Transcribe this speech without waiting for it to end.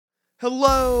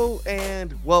Hello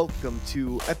and welcome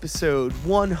to episode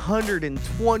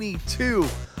 122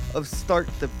 of Start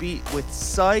the Beat with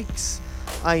Sykes.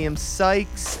 I am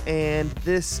Sykes and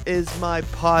this is my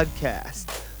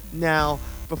podcast. Now,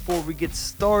 before we get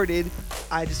started,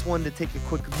 I just wanted to take a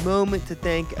quick moment to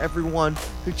thank everyone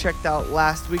who checked out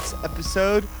last week's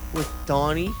episode with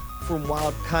Donnie from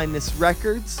Wild Kindness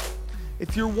Records.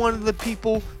 If you're one of the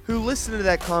people who listened to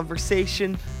that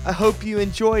conversation, I hope you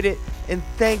enjoyed it, and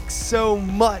thanks so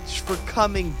much for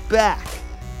coming back.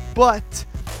 But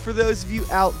for those of you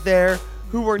out there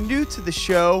who are new to the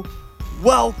show,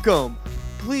 welcome.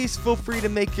 Please feel free to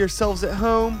make yourselves at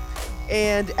home,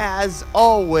 and as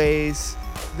always,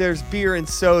 there's beer and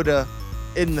soda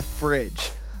in the fridge.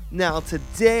 Now,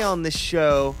 today on the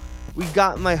show, we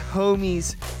got my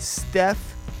homies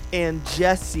Steph and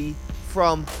Jesse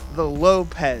from the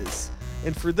Lopez.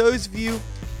 And for those of you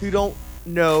who don't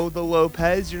know the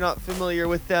Lopez, you're not familiar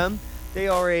with them, they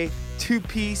are a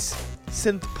two-piece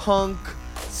synth punk,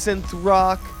 synth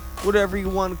rock, whatever you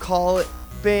want to call it,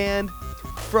 band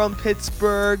from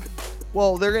Pittsburgh.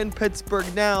 Well, they're in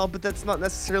Pittsburgh now, but that's not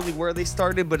necessarily where they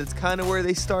started, but it's kind of where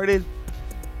they started.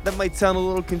 That might sound a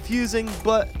little confusing,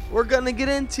 but we're gonna get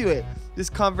into it. This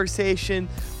conversation,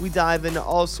 we dive into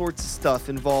all sorts of stuff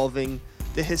involving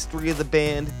the history of the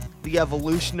band, the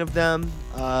evolution of them,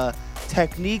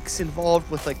 techniques involved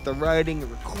with like the writing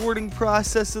and recording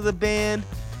process of the band,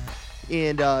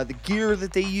 and the gear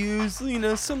that they use, you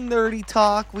know, some nerdy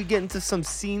talk. We get into some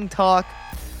scene talk,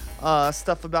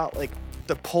 stuff about like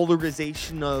the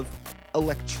polarization of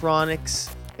electronics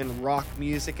and rock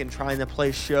music and trying to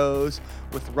play shows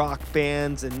with rock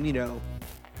bands and, you know,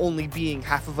 only being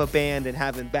half of a band and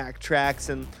having backtracks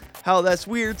and how that's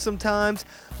weird sometimes.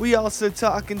 We also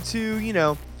talking to, you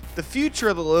know, the future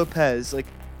of the Lopez, like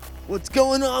what's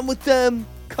going on with them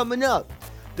coming up.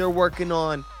 They're working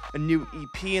on a new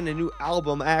EP and a new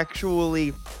album. I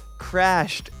actually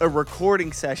crashed a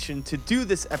recording session to do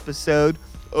this episode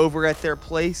over at their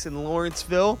place in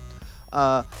Lawrenceville.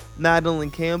 Madeline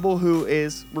Campbell, who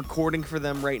is recording for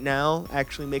them right now,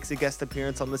 actually makes a guest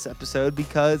appearance on this episode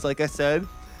because, like I said,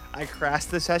 I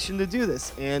crashed the session to do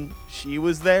this, and she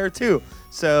was there too.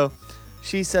 So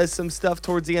she says some stuff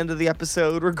towards the end of the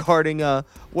episode regarding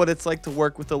what it's like to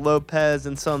work with the Lopez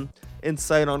and some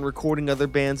insight on recording other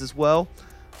bands as well.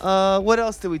 What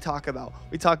else did we talk about?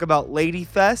 We talk about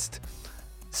Ladyfest.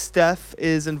 Steph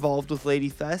is involved with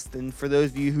Ladyfest, and for those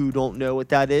of you who don't know what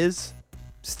that is,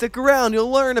 stick around, you'll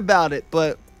learn about it,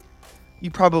 but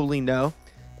you probably know.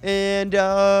 And,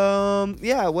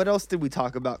 yeah, what else did we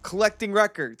talk about? Collecting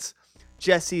records.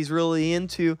 Jesse's really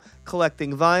into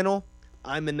collecting vinyl.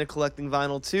 I'm into collecting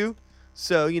vinyl, too.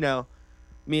 So, you know,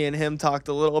 me and him talked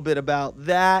a little bit about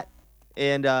that.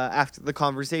 And, after the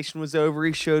conversation was over,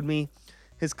 he showed me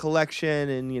his collection.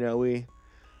 And, you know, we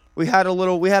had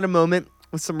a moment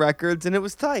with some records, and it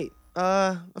was tight.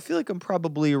 I feel like I'm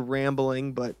probably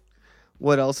rambling, but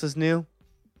what else is new?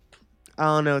 I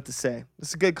don't know what to say.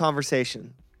 It's a good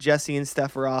conversation. Jesse and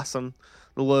Steph are awesome.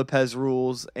 The Lopez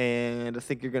rules, and I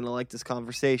think you're going to like this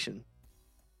conversation.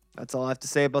 That's all I have to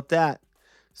say about that.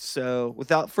 So,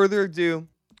 without further ado,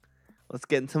 let's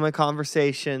get into my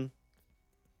conversation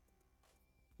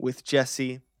with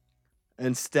Jesse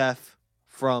and Steph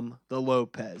from the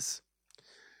Lopez.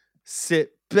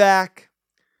 Sit back,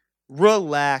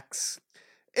 relax,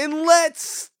 and let's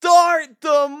start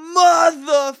the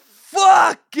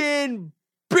motherfucking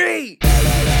beat!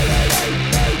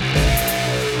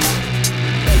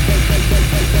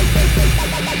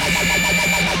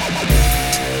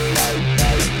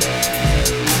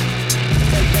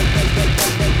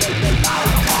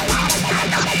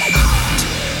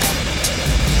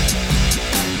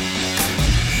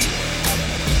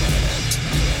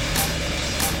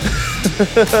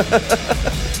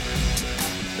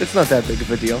 It's not that big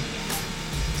of a deal.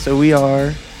 So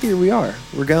here we are.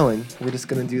 We're going. We're just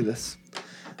going to do this.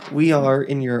 We are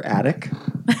in your attic.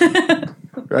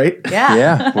 Right? Yeah.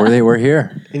 Yeah, we're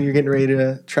here. And you're getting ready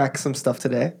to track some stuff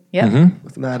today. Yep. Mm-hmm.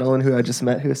 With Madeline, who I just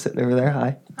met, who is sitting over there.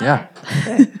 Hi. Yeah.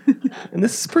 And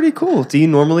this is pretty cool. Do you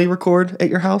normally record at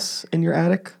your house in your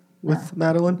attic with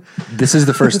Madeline? This is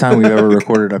the first time we've ever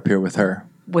recorded up here with her.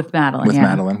 With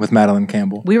Madeline, With Madeline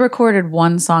Campbell. We recorded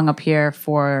one song up here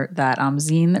for that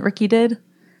zine that Ricky did.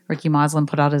 Ricky Moslin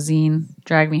put out a zine,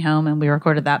 Drag Me Home, and we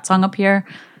recorded that song up here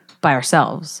by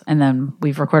ourselves. And then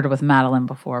we've recorded with Madeline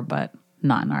before, but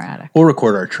not in our attic. We'll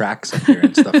record our tracks up here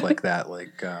and stuff like that,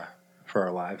 like for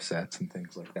our live sets and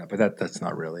things like that. But that's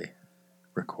not really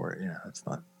record. It's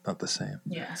not the same.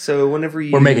 Yeah. So whenever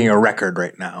you We're making a record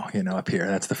right now, up here.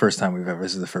 That's the first time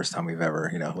this is the first time we've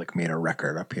ever, made a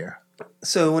record up here.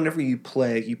 So whenever you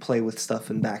play with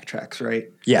stuff in backtracks, right?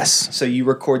 Yes. So you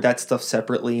record that stuff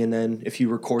separately, and then if you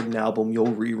record an album,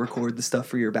 you'll re-record the stuff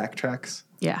for your backtracks.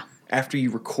 Yeah. After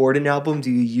you record an album, do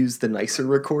you use the nicer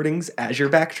recordings as your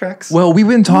backtracks? Well, we've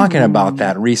been talking about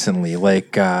that recently.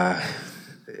 Like, that's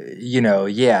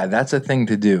a thing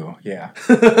to do. Yeah.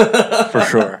 For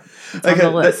sure. It's on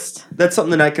the list. That's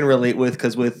something that I can relate with,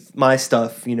 because with my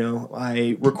stuff,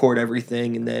 I record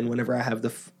everything, and then whenever I have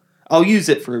I'll use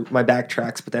it for my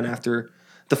backtracks, but then after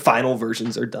the final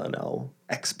versions are done, I'll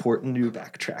export new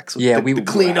backtracks with the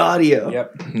clean audio.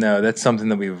 Yep. No, that's something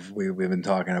that we've been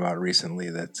talking about recently.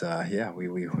 That we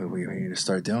need to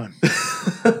start doing.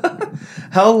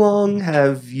 How long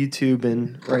have you two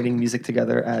been writing music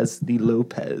together as the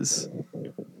Lopez?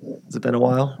 Has it been a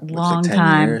while? Long Looks like 10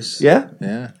 time. years. Yeah.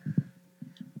 Yeah.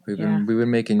 We've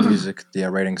been making music,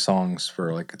 writing songs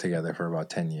together for about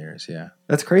 10 years. Yeah.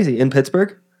 That's crazy. In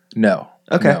Pittsburgh? No.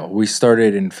 Okay. No, we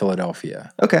started in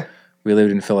Philadelphia. Okay. We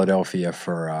lived in Philadelphia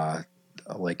for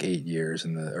 8 years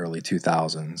in the early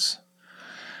 2000s,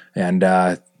 and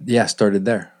started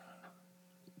there.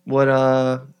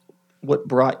 What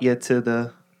brought you to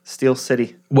the Steel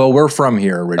City? Well, we're from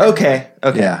here originally. Okay.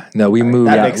 Yeah. No, we moved.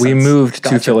 that makes We sense. moved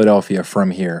Gotcha. to Philadelphia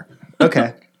from here.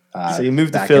 Okay. So you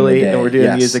moved to back in the Philly, day, and we're doing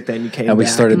yes. music. Then you came And we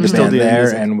back, started and the you're still band doing there,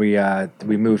 music. and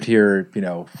we moved here,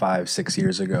 5-6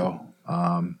 years ago,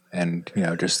 and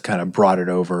just kind of brought it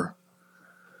over.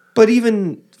 But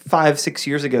even 5-6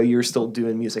 years ago, you were still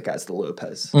doing music as the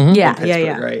Lopez. Yeah, in yeah, Pittsburgh,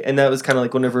 yeah. Right, and that was kind of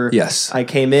like whenever Yes. I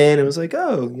came in, it was like,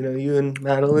 oh, you and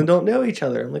Madeline don't know each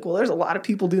other. I'm like, well, there's a lot of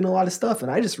people doing a lot of stuff,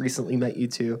 and I just recently met you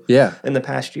two. Yeah. In the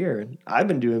past year, and I've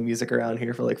been doing music around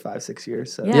here for 5-6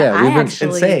 years. So Yeah, I we've been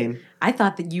actually, insane. I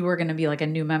thought that you were going to be like a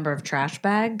new member of Trash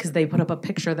Bag, because they put up a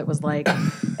picture that was like,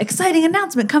 exciting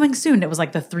announcement coming soon. It was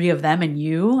like the three of them and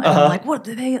you. And I'm like, what,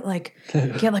 did they get like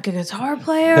a guitar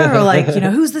player? Or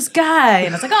who's this guy?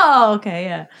 And it's like, oh, okay,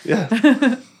 yeah. Yeah.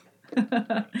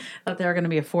 Thought they were going to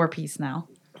be a 4-piece now.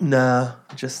 Nah,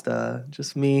 just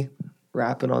me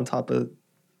rapping on top of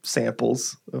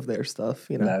samples of their stuff.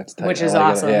 That's tight. Which I is like it.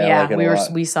 awesome. I Yeah, like it a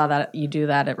lot. we saw that you do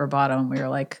that at Roboto, and we were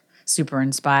like super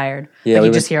inspired. Yeah, Like we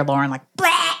you were- just hear Lauren like, blah!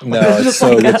 No, it's Just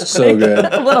so like good. So good.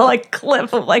 a little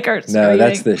clip of her screaming. No,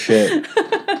 that's the shit.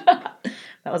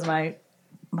 That was my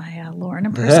Lauren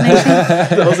impersonation.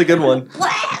 That was a good one.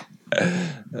 Blah!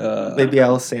 Maybe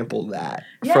I'll sample that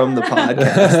Yeah. from the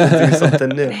podcast and do something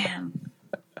new. Man.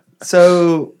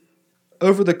 So,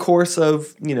 over the course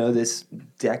of this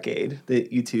decade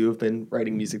that you two have been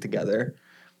writing music together,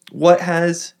 what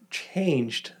has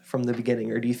changed from the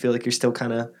beginning, or do you feel like you're still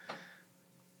kind of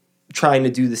trying to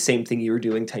do the same thing you were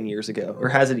doing 10 years ago, or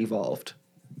has it evolved?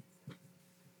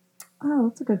 Oh,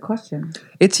 that's a good question.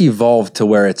 It's evolved to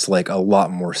where it's a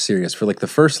lot more serious. For the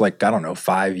first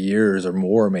 5 years or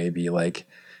more, maybe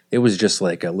it was just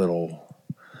a little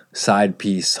side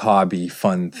piece, hobby,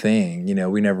 fun thing.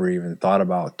 We never even thought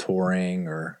about touring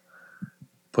or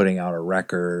putting out a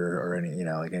record or any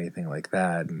anything like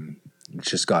that. And it's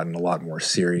just gotten a lot more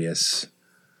serious.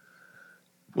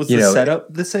 Was the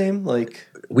setup the same?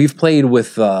 We've played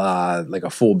with a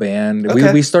full band.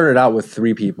 Okay. We started out with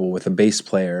 3 people with a bass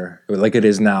player, like it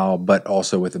is now, but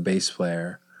also with a bass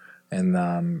player, and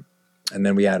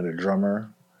then we added a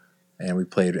drummer, and we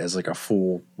played as a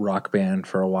full rock band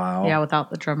for a while. Yeah, without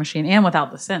the drum machine and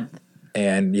without the synth.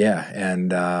 And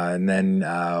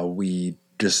then we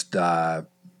just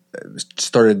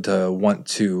started to want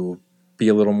to be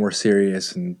a little more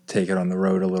serious and take it on the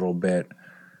road a little bit,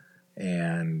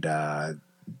 and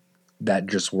that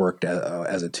just worked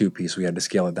as a 2-piece. We had to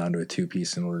scale it down to a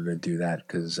 2-piece in order to do that,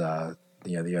 because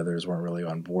the others weren't really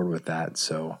on board with that.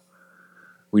 So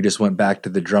we just went back to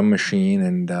the drum machine,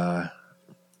 and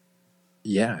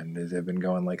and they've been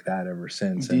going like that ever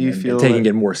since. Do you and feel taking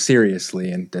it more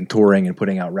seriously and touring and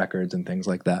putting out records and things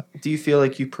like that? Do you feel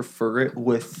like you prefer it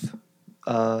with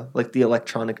the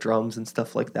electronic drums and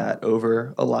stuff like that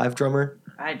over a live drummer?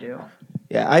 I do.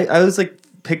 Yeah, I was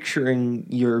picturing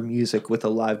your music with a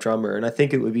live drummer, and I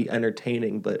think it would be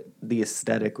entertaining, but the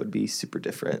aesthetic would be super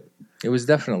different. It was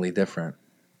definitely different.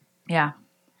 Yeah.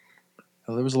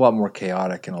 Well, it was a lot more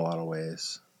chaotic in a lot of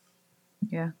ways.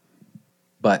 Yeah.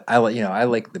 But I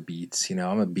like the beats.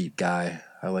 I'm a beat guy.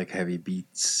 I like heavy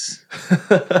beats.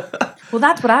 Well,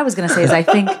 that's what I was going to say. Is I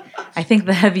think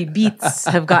the heavy beats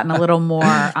have gotten a little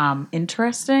more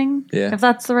interesting. Yeah. If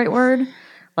that's the right word.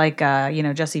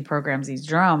 Jesse programs these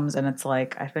drums, and it's I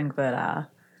think that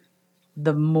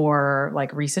the more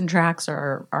recent tracks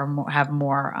have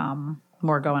more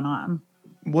more going on.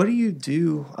 What do you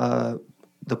do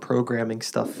the programming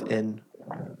stuff in?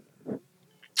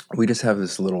 We just have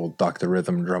this little Dr.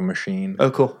 Rhythm drum machine. Oh,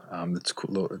 cool. That's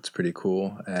cool. It's pretty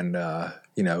cool. And,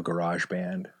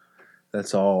 GarageBand.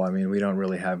 That's all. I mean, we don't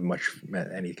really have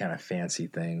any kind of fancy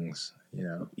things,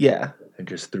 Yeah. and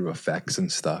just through effects and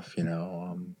stuff,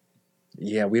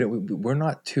 we're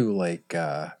not too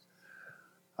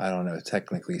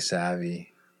technically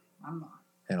savvy I'm not.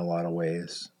 in a lot of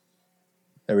ways.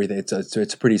 Everything, it's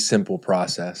a pretty simple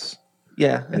process.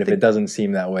 Yeah. And if it doesn't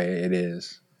seem that way, it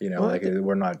is, Well,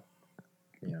 we're not,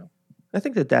 I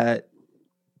think that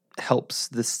helps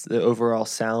the overall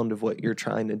sound of what you're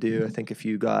trying to do. I think if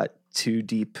you got too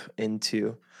deep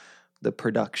into the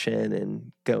production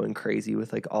and going crazy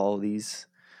with like all these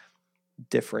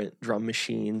different drum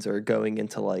machines or going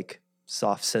into like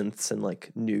soft synths and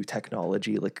like new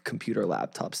technology like computer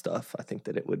laptop stuff, I think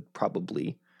that it would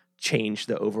probably change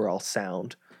the overall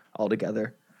sound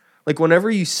altogether. Like whenever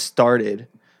you started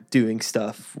doing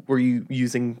stuff, were you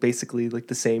using basically like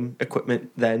the same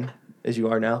equipment then as you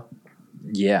are now?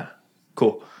 yeah.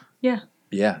 Cool. Yeah.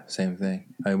 Yeah, same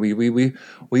thing.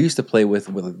 We used to play with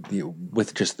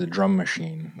just the drum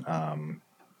machine,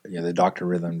 the Dr.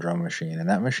 Rhythm drum machine, and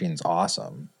that machine's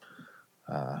awesome.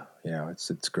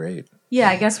 It's great. Yeah,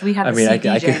 I guess we have I the mean, I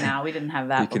CDJ can- now. We didn't have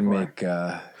that You can before. make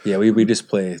we just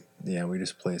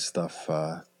play stuff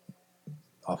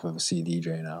off of a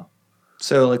CDJ now.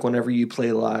 So like whenever you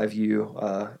play live, you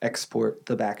export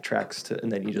the backtracks and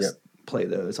then you just play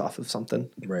those off of something.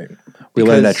 Right. We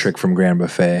learned that Because- trick from Grand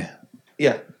Buffet.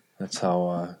 Yeah. That's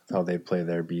how they play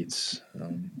their beats.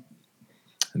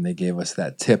 And they gave us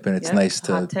that tip, and it's Yep, nice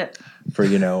hot to tip. for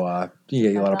you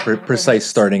get a lot of precise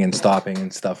starting and stopping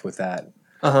and stuff with that,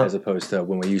 Uh-huh. as opposed to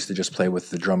when we used to just play with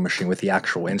the drum machine with the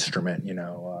actual instrument.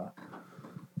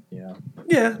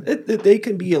 Yeah, they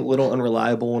can be a little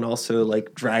unreliable, and also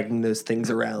like dragging those things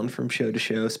around from show to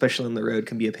show, especially on the road,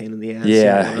 can be a pain in the ass.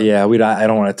 Yeah. I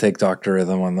don't want to take Dr.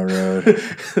 Rhythm on the road.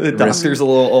 The doctor's a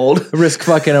little old. Risk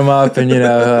fucking him up and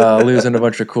losing a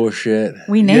bunch of cool shit.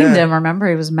 We named Yeah. him. Remember,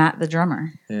 he was Matt the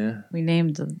drummer. Yeah. We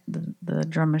named the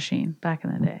drum machine back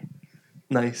in the day.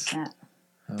 Nice. Matt.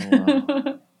 Oh,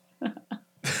 wow.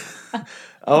 I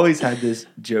always had this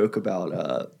joke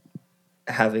about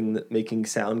making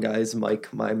sound guys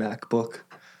mic my MacBook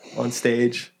on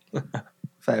stage.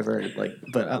 If I ever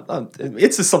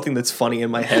it's just something that's funny in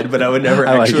my head, but I would never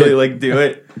I like actually it. do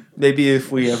it. Maybe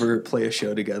if we ever play a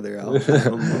show together, I'll mic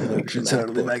the Should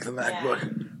totally MacBook. make the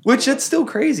MacBook. Which it's still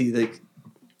crazy. Like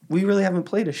we really haven't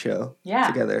played a show Yeah.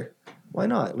 together. Why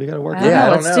not? We got to work. I don't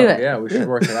know, let's do it. Yeah, we should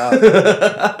work it out.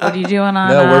 What are you doing on?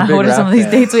 No, we're big what are some rap of these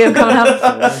fans. dates we have coming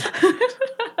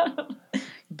up?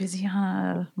 Busy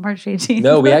on March 18th.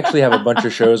 No, we actually have a bunch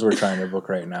of shows we're trying to book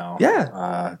right now.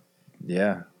 Yeah.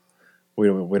 Yeah. We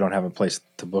don't have a place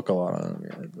to book a lot of them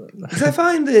yet. But. Because I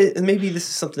find that, and maybe this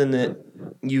is something that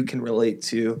you can relate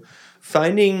to,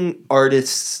 finding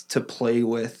artists to play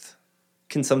with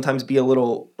can sometimes be a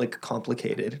little like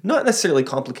complicated. Not necessarily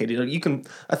complicated.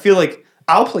 I feel like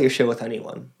I'll play a show with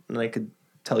anyone, and I could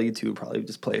tell you to probably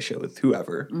just play a show with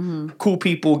whoever. Mm-hmm. Cool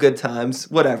people, good times,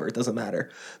 whatever, it doesn't matter.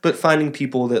 But finding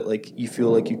people that like you feel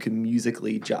like you can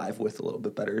musically jive with a little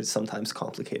bit better is sometimes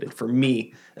complicated for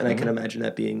me, and I can imagine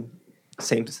that being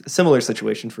similar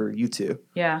situation for you two.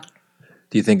 Yeah.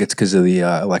 Do you think it's because of the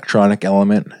electronic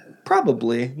element?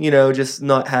 Probably, just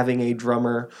not having a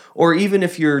drummer, or even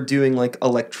if you're doing like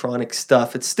electronic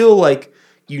stuff, it's still like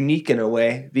unique in a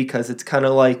way because it's kind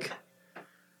of like,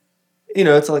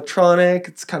 it's electronic,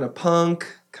 it's kind of punk,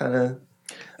 kind of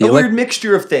weird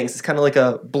mixture of things. It's kind of like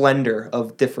a blender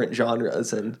of different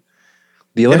genres, and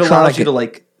The it allows electronic you to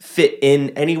like fit in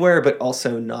anywhere, but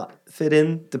also not fit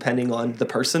in depending on the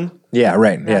person. Yeah,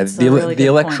 right. That's Yeah, a really the good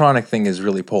electronic thing is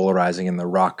really polarizing in the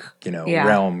rock, Yeah.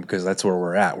 realm because that's where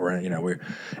we're at. We're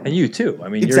and you too. I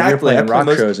mean, Exactly. you're playing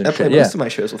rock shows and I play shit. most of my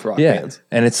shows with rock Yeah, bands.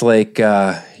 and it's like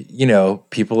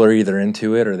people are either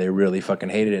into it or they really fucking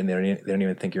hate it, and they don't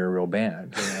even think you're a real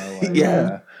band.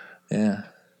 Yeah. Yeah,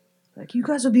 Like, you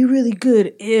guys would be really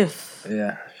good if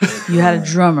yeah. you had a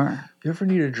drummer. You ever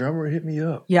need a drummer? Hit me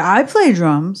up. Yeah, I play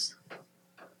drums.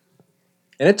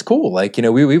 And it's cool. Like,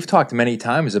 we've talked many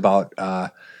times about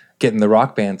getting the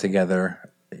rock band together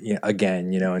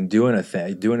again, and doing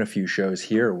a few shows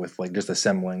here with like just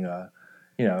assembling a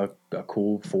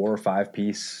cool 4 or 5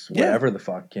 piece, whatever the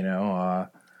fuck,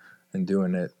 and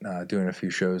doing a few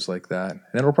shows like that. And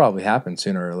it'll probably happen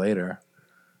sooner or later.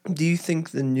 Do you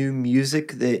think the new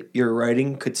music that you're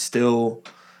writing could still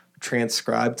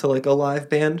transcribe to like a live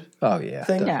band? Oh yeah,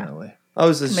 Thing? definitely. I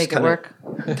was just Make it work.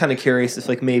 kind of curious if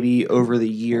like maybe over the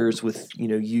years with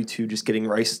you two just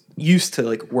getting used to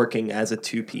like working as a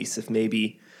two piece, if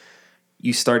maybe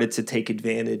you started to take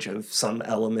advantage of some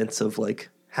elements of like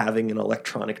having an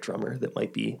electronic drummer that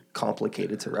might be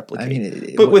complicated to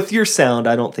replicate. But with your sound,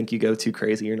 I don't think you go too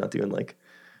crazy. You're not doing like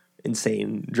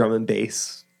insane drum and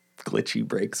bass glitchy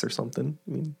breaks or something.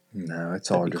 I mean, no, it's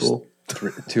all just cool.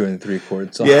 2 and 3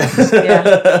 chord songs.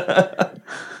 Yeah.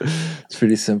 It's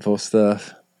pretty simple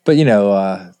stuff. But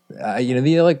the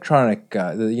electronic,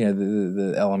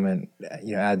 the element,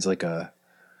 adds like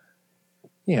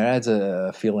adds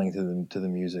a feeling to the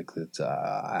music that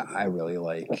I really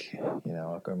like.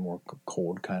 Like a more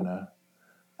cold kind of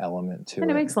element to it.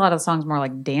 And it makes a lot of songs more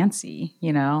like dancey,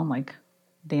 like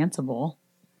danceable,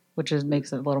 which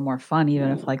makes it a little more fun,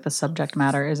 even if like the subject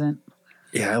matter isn't.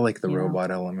 Yeah, I like the robot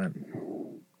element.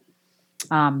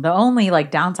 The only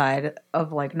like downside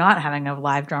of like not having a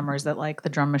live drummer is that like the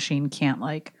drum machine can't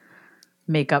like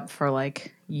make up for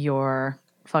like your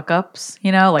fuck ups,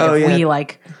 if we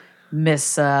like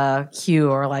miss a cue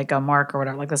or like a mark or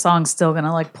whatever, like the song's still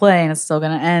gonna like play and it's still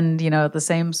gonna end, at the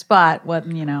same spot.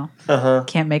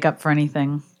 Can't make up for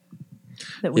anything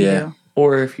that we do.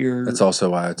 Or if you're... That's also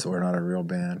why we're not a real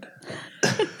band.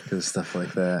 Because stuff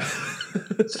like that.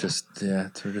 It's just,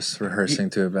 we're just rehearsing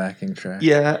to a backing track.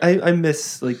 Yeah, I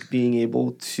miss, like, being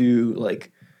able to,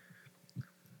 like,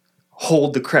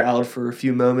 hold the crowd for a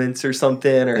few moments or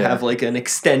something, or have, like, an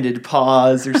extended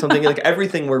pause or something. Like,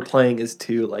 everything we're playing is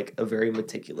to, like, a very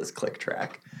meticulous click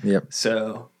track. Yep.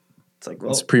 So, it's like,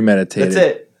 well... It's premeditated. That's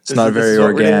it. It's not very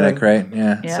organic, right?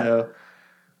 Yeah. So,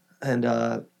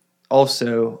 and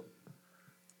also...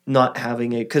 not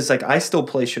having it, because like I still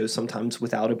play shows sometimes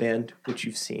without a band, which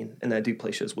you've seen, and I do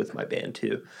play shows with my band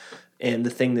too. And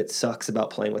the thing that sucks about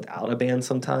playing without a band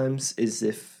sometimes is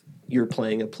if you're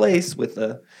playing a place with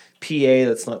a PA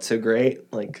that's not so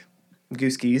great, like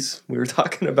Gooskies we were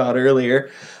talking about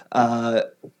earlier, and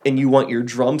you want your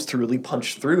drums to really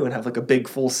punch through and have like a big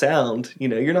full sound,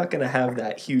 you're not going to have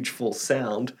that huge full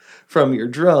sound from your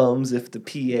drums if the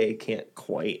PA can't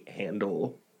quite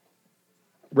handle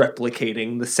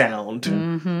replicating the sound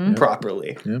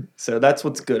properly. Yep. So that's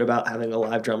what's good about having a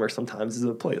live drummer sometimes is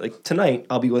a play. Like tonight,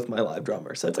 I'll be with my live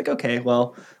drummer. So it's like, okay,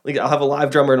 well, like I'll have a live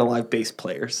drummer and a live bass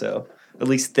player. So at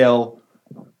least they'll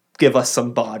give us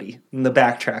some body. And the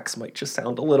backtracks might just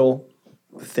sound a little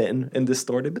thin and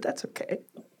distorted, but that's okay.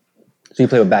 So you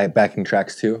play with backing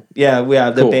tracks too? Yeah, we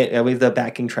have we have the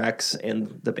backing tracks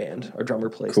and the band. Our drummer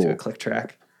plays to a click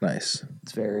track. Nice.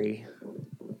 It's very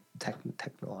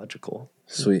technological.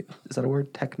 Sweet. Is that a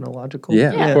word? Technological?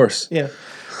 Yeah, of course. Yeah.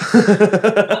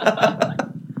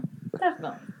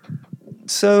 Definitely.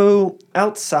 So,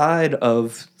 outside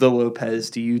of the Lopez,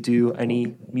 do you do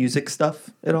any music stuff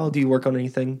at all? Do you work on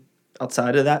anything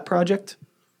outside of that project?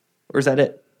 Or is that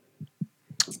it?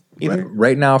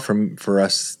 Right now, for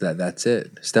us, that's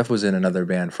it. Steph was in another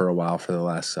band for a while for the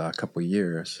last couple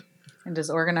years. And does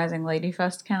organizing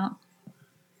Ladyfest count?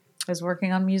 Is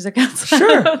working on music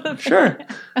outside? Sure.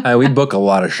 We book a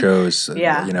lot of shows,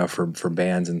 Yeah. For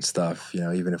bands and stuff,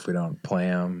 even if we don't play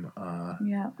them.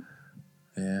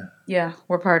 Yeah,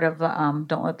 we're part of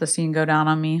Don't Let the Scene Go Down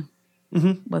on Me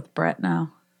with Brett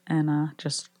now. And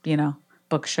just,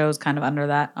 book shows kind of under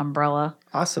that umbrella.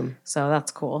 Awesome. So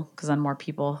that's cool because then more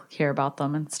people hear about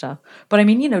them and stuff. But I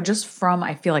mean, just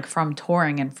I feel like from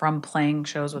touring and from playing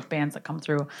shows with bands that come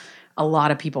through, a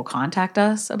lot of people contact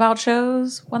us about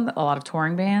shows, a lot of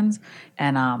touring bands.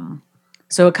 And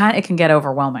so it can get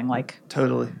overwhelming. Like,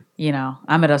 totally.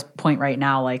 I'm at a point right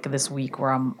now, like this week,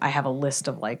 where I have a list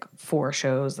of like 4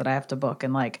 shows that I have to book,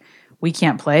 and like we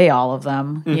can't play all of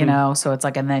them, So it's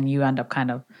like, and then you end up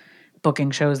kind of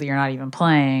booking shows that you're not even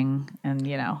playing, and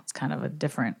it's kind of a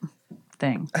different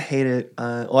thing. I hate it.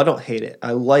 Well, I don't hate it.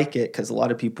 I like it because a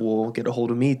lot of people will get a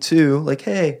hold of me too. Like,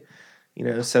 hey,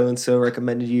 so and so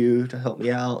recommended you to help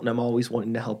me out, and I'm always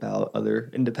wanting to help out other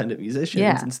independent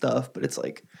musicians and stuff. But it's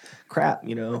like, crap,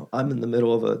 I'm in the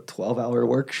middle of a 12-hour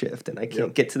work shift, and I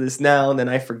can't get to this now, and then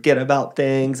I forget about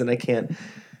things, and I can't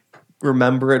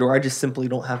remember it, or I just simply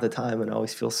don't have the time, and I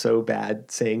always feel so bad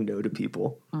saying no to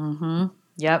people. Mm-hmm.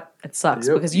 Yep, it sucks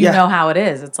because you know how it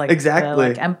is. It's like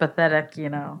exactly empathetic,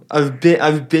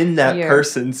 I've been that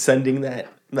person sending that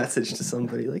message to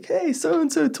somebody like, hey, so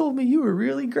and so told me you were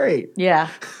really great. Yeah.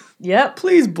 Yep.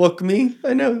 Please book me.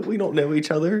 I know we don't know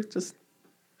each other. Just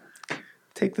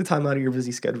take the time out of your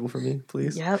busy schedule for me,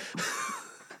 please. Yep.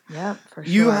 Yep, for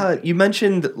sure. You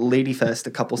mentioned Ladyfest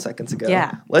a couple seconds ago.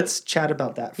 Yeah. Let's chat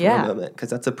about that for a moment because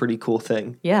that's a pretty cool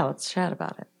thing. Yeah, let's chat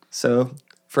about it. So,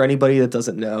 for anybody that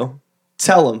doesn't know,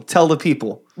 Tell the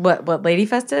people. What Lady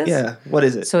Fest is? Yeah, what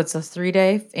is it? So it's a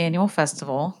 3-day annual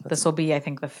festival. This will be, I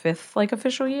think, the 5th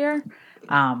official year,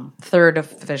 3rd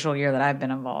official year that I've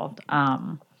been involved.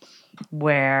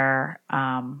 Where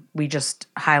we just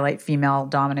highlight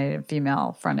female-dominated,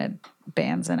 female-fronted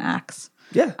bands and acts.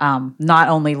 Yeah. Not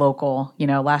only local.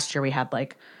 Last year we had I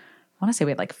want to say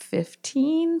we had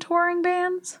 15 touring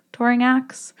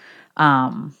acts,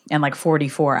 and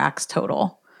 44 acts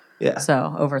total. Yeah.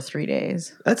 So over 3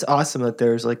 days. That's awesome that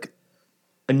there's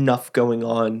enough going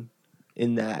on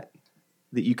in that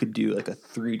you could do a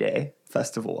 3-day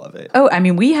festival of it. Oh, I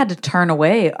mean, we had to turn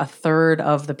away a third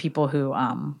of the people who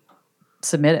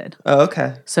submitted. Oh,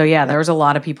 okay. So yeah, there was a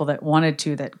lot of people that wanted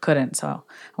to that couldn't. So I'm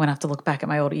gonna have to look back at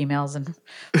my old emails and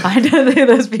find out who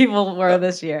those people were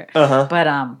this year. Uh-huh. But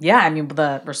yeah, I mean,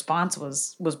 the response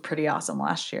was pretty awesome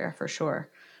last year for sure.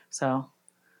 So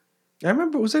I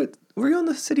remember, were you on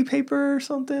the city paper or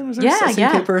something? Was there yeah, a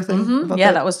city paper thing? Mm-hmm. About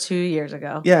Yeah, that was 2 years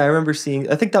ago. Yeah, I remember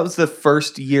I think that was the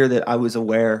first year that I was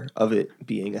aware of it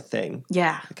being a thing.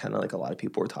 Yeah. Kind of a lot of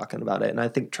people were talking about it. And I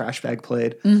think Trash Bag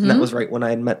played. And that was right when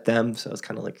I had met them. So I was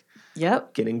kind of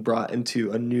Yep. getting brought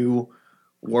into a new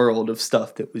world of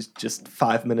stuff that was just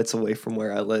 5 minutes away from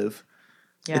where I live.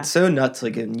 Yeah. It's so nuts.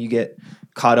 And you get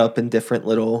caught up in different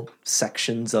little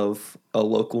sections of a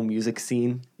local music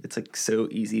scene. It's so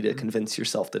easy to convince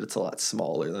yourself that it's a lot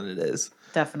smaller than it is.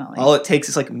 Definitely. All it takes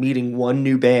is meeting one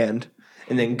new band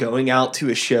and then going out to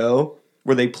a show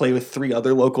where they play with 3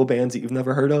 other local bands that you've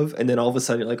never heard of. And then all of a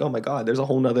sudden you're like, oh my God, there's a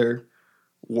whole nother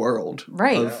world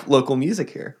of local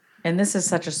music here. And this is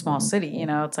such a small city,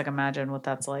 it's imagine what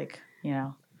that's like,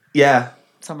 Yeah.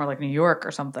 somewhere like New York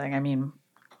or something. I mean,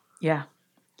 yeah.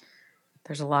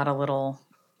 There's a lot of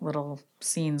little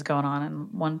scenes going on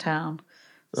in one town.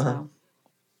 So,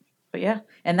 but yeah.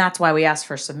 And that's why we ask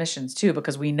for submissions too,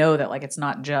 because we know that it's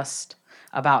not just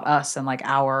about us and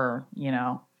our,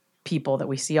 people that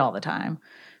we see all the time.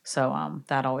 So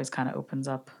that always kind of opens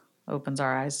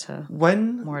our eyes to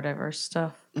more diverse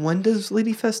stuff. When does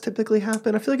Lady Fest typically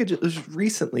happen? I feel like it was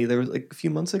recently. There was a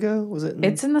few months ago. Was it?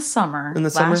 It's in the summer. In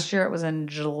the summer? Last year it was in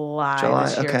July.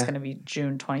 This year it's going to be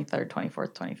June 23rd,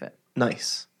 24th, 25th.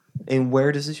 Nice. And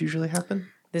where does this usually happen?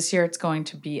 This year it's going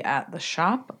to be at the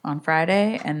shop on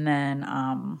Friday and then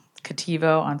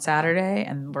Cativo on Saturday.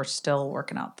 And we're still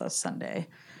working out the Sunday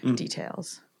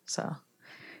details. So,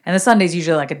 and the Sunday's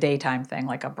usually a daytime thing,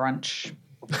 a brunch,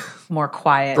 more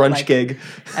quiet. Brunch gig.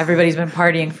 Everybody's been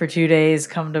partying for 2 days.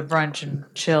 Come to brunch and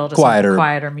chill to some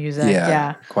quieter music.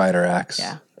 Yeah. Quieter acts.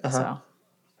 Yeah.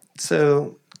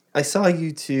 So I saw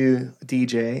you two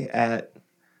DJ at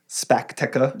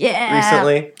Spacteca recently.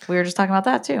 recently. We were just talking about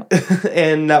that too.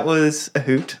 And that was a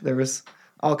hoot. There was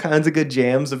all kinds of good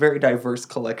jams, a very diverse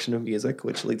collection of music,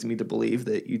 which leads me to believe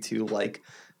that you two like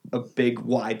a big,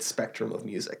 wide spectrum of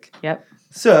music. Yep.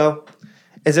 So,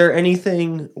 is there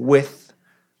anything with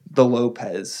the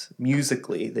Lopez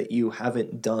musically that you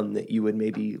haven't done that you would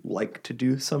maybe like to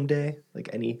do someday?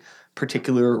 Any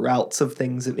particular routes of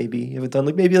things that maybe you haven't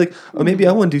done? Maybe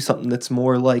I want to do something that's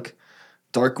more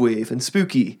dark wave and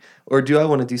spooky, or do I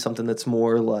want to do something that's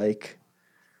more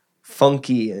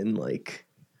funky and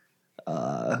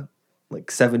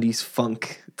 70s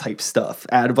funk type stuff?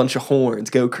 Add a bunch of horns,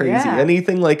 go crazy. Yeah.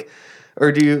 Anything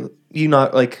or do you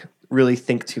not really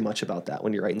think too much about that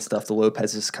when you're writing stuff? The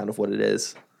Lopez is kind of what it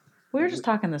is. We were just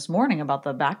talking this morning about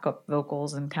the backup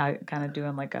vocals and kind of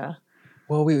doing a.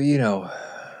 Well,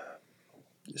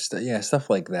 stuff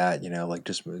like that.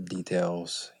 Just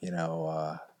details.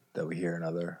 That we hear in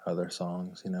other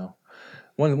songs.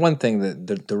 One thing that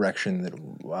the direction that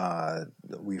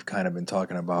we've kind of been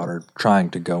talking about or trying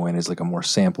to go in is a more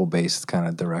sample based kind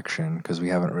of direction, because we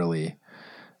haven't really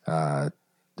added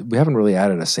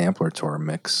a sampler to our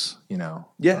mix.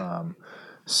 Yeah.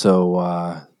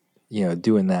 So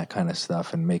doing that kind of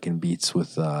stuff and making beats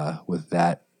with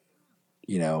that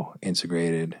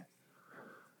integrated,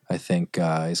 I think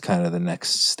is kind of the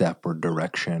next step or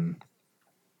direction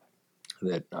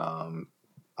that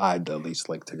I'd at least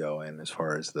like to go in, as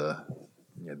far as the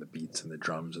beats and the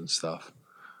drums and stuff.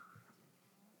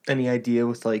 Any idea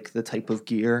with the type of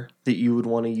gear that you would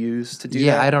want to use to do that?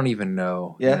 Yeah, I don't even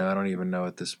know. Yeah, I don't even know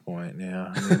at this point.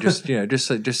 Yeah, I mean, just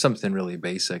something really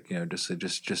basic.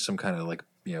 Just some kind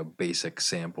of basic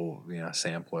sampler.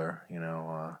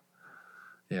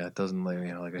 Yeah, it doesn't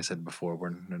like I said before,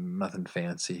 we're nothing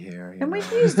fancy here. And we've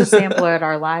used the sampler at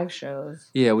our live shows.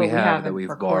 Yeah, we have that we've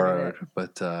borrowed,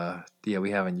 but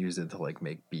we haven't used it to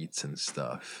make beats and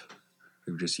stuff.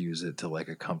 We've just used it to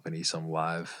accompany some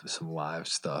live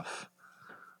stuff.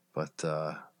 But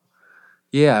I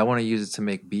want to use it to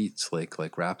make beats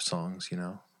like rap songs.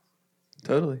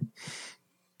 Totally.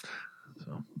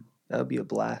 So That would be a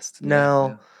blast. Yeah, Now,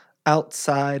 yeah.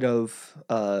 outside of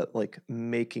like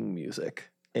making music,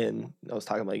 and I was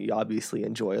talking about you obviously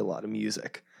enjoy a lot of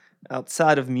music.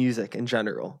 Outside of music in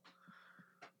general,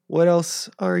 what else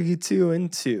are you two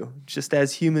into? Just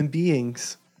as human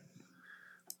beings?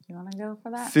 You want to go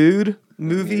for that? Food,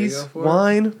 movies, go for it?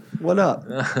 wine. What up?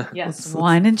 Yes,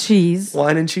 wine and cheese.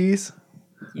 Wine and cheese.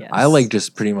 Yes. I like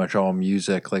just pretty much all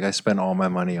music. Like I spend all my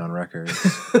money on records.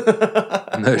 No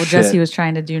Well, shit. Jesse was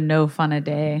trying to do no fun a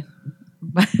day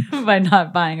by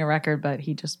not buying a record, but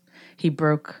he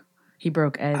broke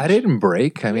edge. I didn't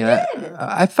break. I mean,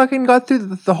 I fucking got through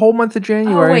the whole month of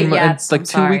January wait, and yeah, like I'm 2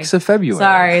 sorry. weeks of February.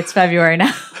 Sorry, it's February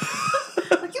now.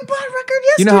 Like, you bought a record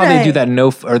yesterday. You know how they do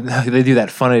that or they do that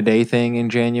fun a day thing in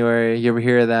January? You ever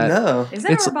hear of that? No. Is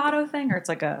that It's- a Roboto thing or it's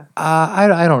like a? I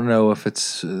don't know if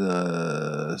it's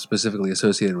specifically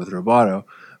associated with Roboto,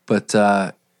 but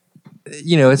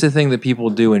it's a thing that people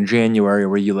do in January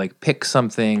where you like pick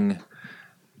something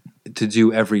to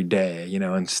do every day,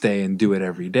 and stay and do it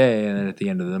every day, and then at the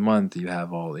end of the month you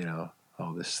have all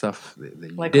this stuff that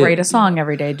you Like did, write a song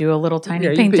every day, do a little tiny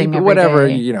you painting every whatever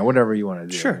day. whatever you want to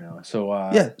do. Sure. So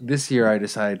Yeah. this year I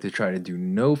decided to try to do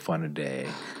no fun a day,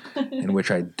 in which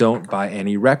I don't buy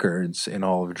any records in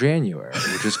all of January,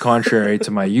 which is contrary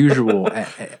to my usual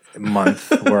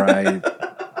month where I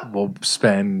will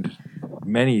spend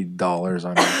many dollars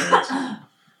on records.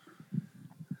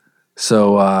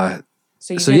 So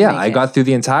you so did yeah, make I it. got through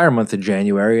the entire month of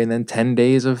January and then 10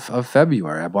 days of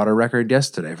February. I bought a record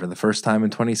yesterday for the first time in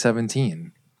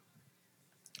 2017.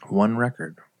 One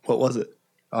record. What was it?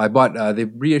 I bought. They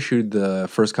reissued the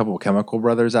first couple of Chemical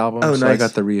Brothers albums. Oh, So I nice.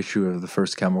 got the reissue of the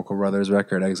first Chemical Brothers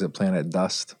record, Exit Planet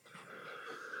Dust,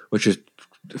 which is,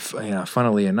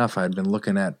 funnily enough, I had been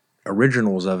looking at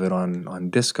originals of it on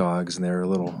Discogs, and they're a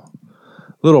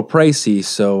little pricey.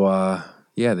 So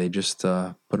they just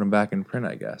put them back in print,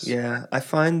 I guess. Yeah, I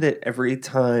find that every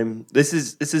time this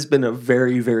has been a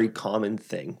very, very common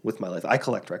thing with my life. I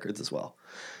collect records as well.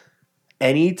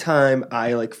 Anytime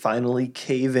I like finally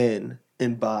cave in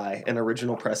and buy an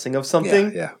original pressing of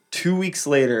something, Yeah. 2 weeks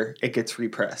later it gets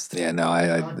repressed. Yeah. No,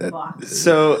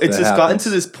 So it's that just gotten happens. to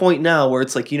this point now where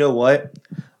it's like, you know what?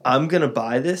 I'm gonna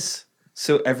buy this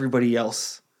so everybody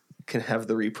else can have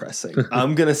the repressing.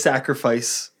 I'm gonna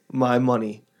sacrifice my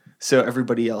money so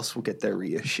everybody else will get their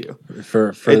reissue.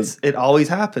 for It always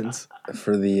happens.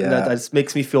 for the And that just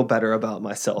makes me feel better about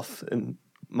myself and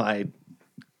my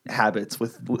habits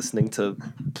with listening to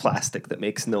plastic that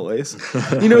makes noise.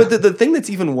 The thing that's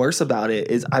even worse about it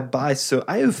is I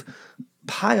have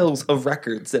piles of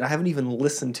records that I haven't even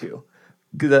listened to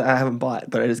that I haven't bought,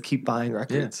 but I just keep buying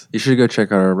records. You should go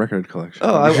check out our record collection.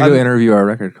 Oh, you should go interview our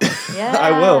record collection. Yeah,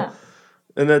 I will.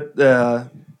 And that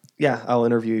I'll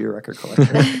interview your record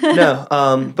collection.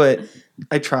 No, but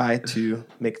I try to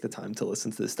make the time to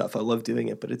listen to this stuff. I love doing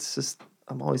it, but it's just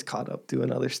I'm always caught up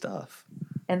doing other stuff.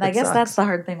 And I It guess sucks. that's the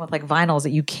hard thing with like vinyls,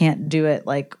 that you can't do it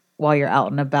like while you're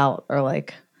out and about or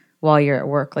like while you're at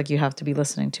work. Like you have to be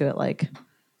listening to it like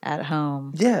at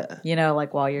home. Yeah.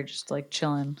 Like while you're just like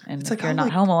chilling, and It's if like, you're I'm not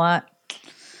like- home a lot.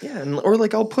 Yeah, or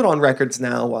like I'll put on records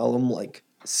now while I'm like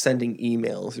sending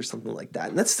emails or something like that.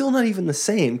 And that's still not even the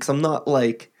same because I'm not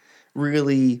like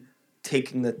really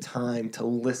taking the time to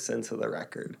listen to the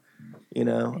record.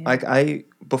 Yeah. Like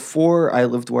before I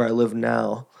lived where I live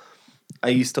now, I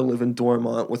used to live in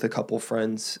Dormont with a couple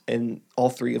friends, and all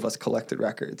three of us collected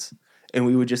records. And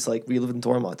we would just we live in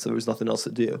Dormont, so there was nothing else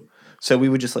to do. So we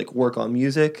would just work on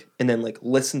music and then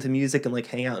listen to music and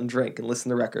hang out and drink and listen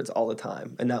to records all the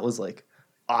time. And that was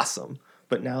awesome.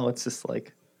 But now it's just I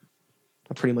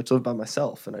pretty much live by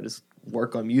myself and I just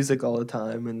work on music all the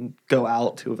time and go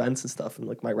out to events and stuff. And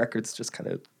my records just kind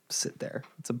of sit there.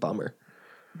 It's a bummer.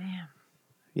 Man,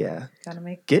 Yeah. gotta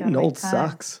Getting make old time.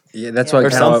 sucks. Yeah, that's Yeah. why Or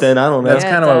something. I don't know. That's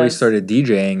Yeah, kind it of why we does. started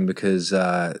DJing because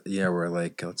we're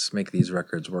like, let's make these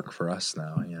records work for us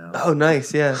now. Oh,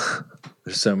 nice. Yeah.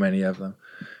 There's so many of them,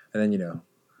 and then you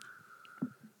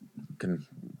can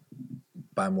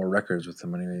buy more records with the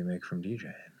money that you make from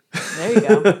DJing. There you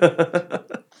go.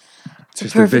 It's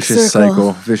just perfect a vicious circle.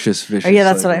 cycle. Vicious. Oh yeah,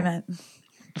 that's what I cycle. meant.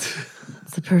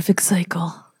 It's the perfect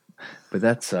cycle. But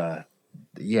that's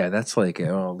that's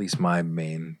at least my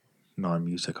main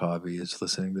non-music hobby is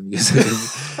listening to music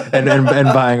and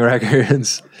buying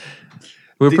records.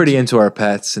 We're pretty into our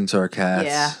pets, into our cats.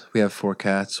 Yeah. We have 4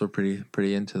 cats. We're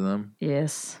pretty into them.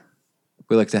 Yes.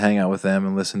 We like to hang out with them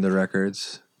and listen to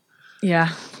records.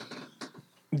 Yeah.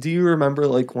 Do you remember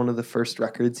one of the first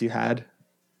records you had?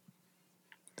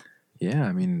 Yeah,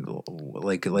 I mean,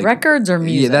 like Records or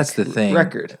music? Yeah, that's the thing.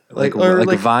 Record. Like Or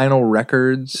vinyl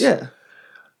records. Yeah.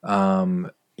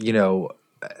 You know,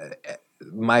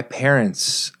 my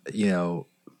parents, you know,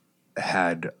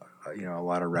 had a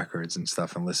lot of records and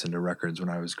stuff and listened to records when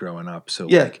I was growing up. So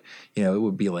Yeah. like, you know, it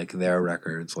would be like their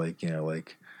records, like, you know,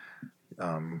 like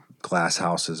Glass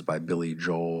Houses by Billy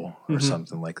Joel or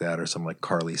something like that, or some like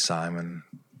Carly Simon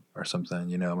or something,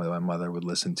 you know, my mother would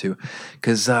listen to.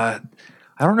 Because I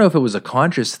don't know if it was a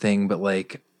conscious thing, but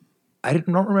like I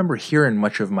don't remember hearing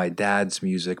much of my dad's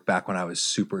music back when I was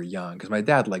super young. Because my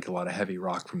dad liked a lot of heavy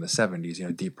rock from the 70s, you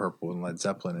know, Deep Purple and Led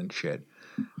Zeppelin and shit.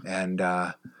 And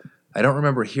I don't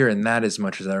remember hearing that as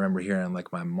much as I remember hearing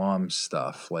like my mom's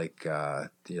stuff, like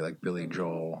like Billy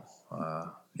Joel.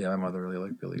 Yeah, my mother really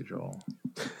liked Billy Joel.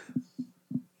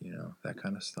 You know, that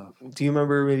kind of stuff. Do you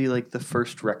remember maybe like the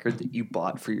first record that you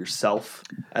bought for yourself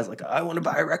as like, I want to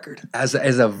buy a record?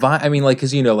 I mean, like,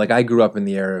 because, you know, like I grew up in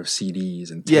the era of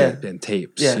CDs and and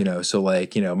tapes, you know, so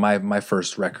like, you know, my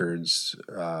first records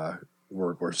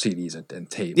were CDs and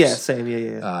tapes. Yeah, same.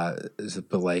 Yeah.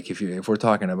 But like if we're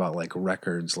talking about like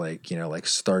records, like, you know, like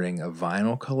starting a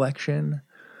vinyl collection,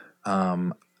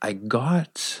 I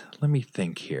got, let me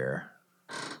think here.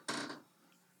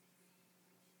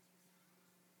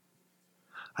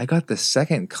 I got the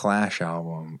second Clash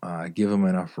album, Give 'Em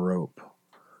Enough Rope,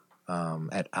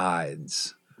 at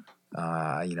Ides.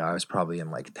 You know, I was probably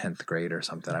in like 10th grade or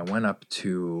something. I went up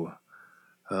to,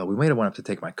 we might have went up to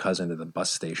take my cousin to the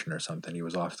bus station or something. He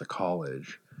was off to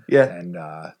college. Yeah. And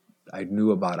I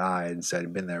knew about Ides.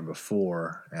 I'd been there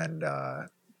before and,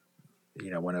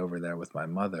 you know, went over there with my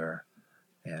mother.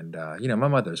 And, you know, my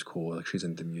mother's cool. Like, she's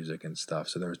into music and stuff.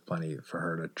 So there was plenty for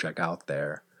her to check out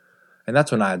there. And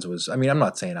that's when Ides was, I mean, I'm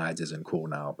not saying Ides isn't cool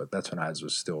now, but that's when Ides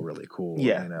was still really cool.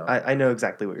 Yeah. You know? I know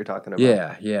exactly what you're talking about.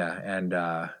 Yeah.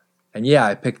 And yeah,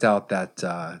 I picked out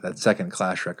that second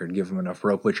Clash record, Give 'Em Enough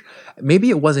Rope, which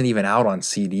maybe it wasn't even out on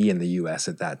CD in the U.S.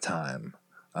 at that time,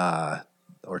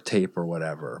 or tape or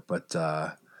whatever. But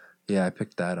yeah, I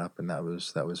picked that up, and that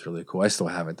was really cool. I still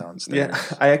have it downstairs.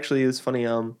 Yeah, I actually, it was funny.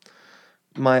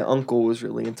 My uncle was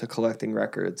really into collecting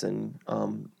records, and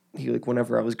he, like,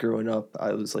 whenever I was growing up,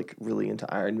 I was like really into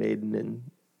Iron Maiden and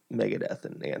Megadeth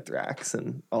and Anthrax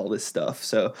and all this stuff.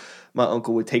 So my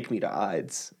uncle would take me to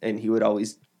Ides, and he would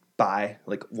always buy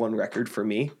like one record for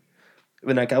me.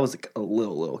 When like I was like a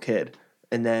little kid,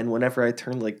 and then whenever I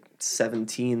turned like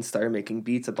 17, started making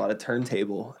beats, I bought a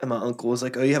turntable, and my uncle was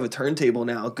like, "Oh, you have a turntable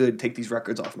now? Good, take these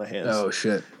records off my hands." Oh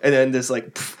shit! And then this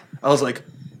like, I was like,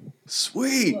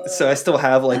 sweet. So I still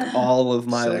have like all of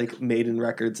my Sick. like Maiden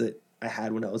records that I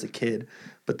had when I was a kid.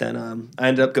 But then I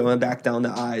ended up going back down to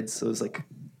Ides. So it was like,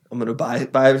 I'm gonna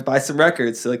buy some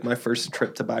records. So like my first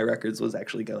trip to buy records was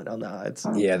actually going down to Ides.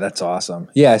 Yeah, that's awesome.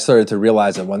 Yeah, I started to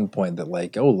realize at one point that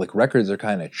like, oh, like records are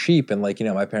kind of cheap, and like, you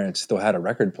know, my parents still had a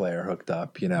record player hooked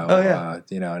up, you know. Oh, yeah.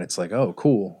 You know, and it's like, oh,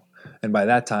 cool. And by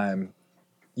that time,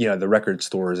 you know, the record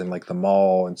stores and like the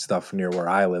mall and stuff near where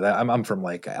I live. I'm from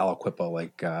like Aliquippa,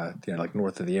 like you know, like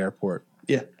north of the airport.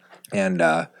 Yeah. And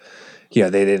yeah,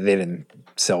 they didn't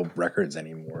sell records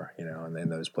anymore, you know, in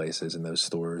those places, in those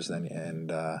stores.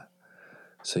 And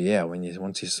so yeah,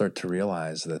 once you start to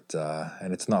realize that,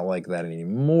 and it's not like that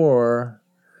anymore,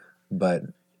 but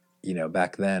you know,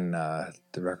 back then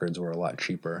the records were a lot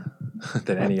cheaper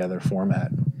than any other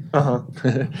format.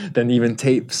 Than even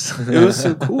tapes. It was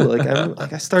so cool.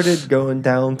 Like I started going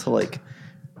down to like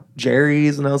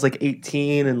Jerry's when I was like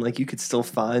 18, and like you could still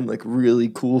find like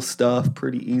really cool stuff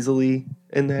pretty easily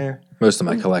in there. Most of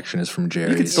my collection is from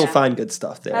Jerry's. You can still find good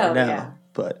stuff there Oh, now, yeah.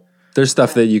 but There's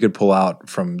stuff that you could pull out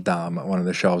from one of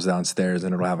the shelves downstairs,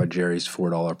 and it'll have a Jerry's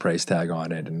 $4 price tag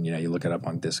on it. And you know, you look it up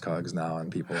on Discogs now,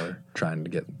 and people are trying to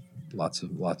get lots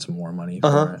more money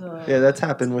for it. yeah, that's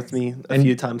happened with me a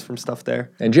few times from stuff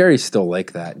there. And Jerry's still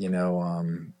like that, you know.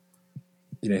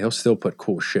 You know, he'll still put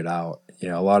cool shit out. You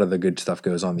know, a lot of the good stuff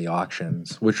goes on the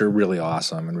auctions, which are really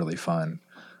awesome and really fun.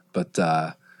 But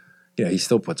you know, he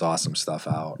still puts awesome stuff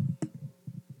out.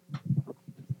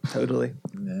 Totally.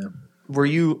 Yeah. Were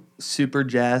you super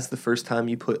jazzed the first time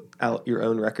you put out your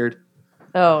own record?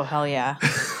 Oh, hell yeah.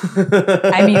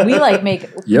 I mean, we like make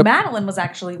Yep. Madeline was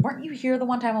actually, weren't you here the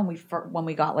one time when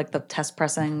we got like the test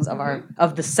pressings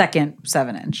of the second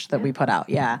 7-inch that we put out?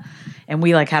 Yeah. And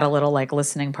we like had a little like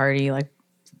listening party, like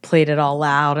played it all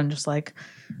loud and just like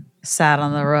sat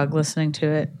on the rug listening to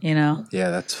it, you know? Yeah,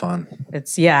 that's fun.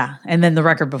 It's and then the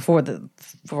record before the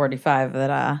 45 that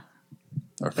Our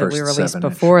that first we released 7-inch.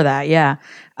 before that, yeah.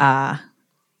 I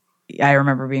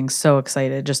remember being so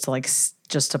excited just to like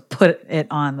just to put it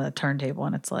on the turntable,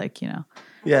 and it's like, you know,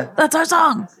 Yeah. that's our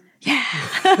song. Yeah,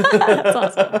 that's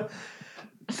awesome.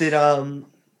 Did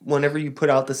whenever you put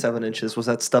out the 7 inches, was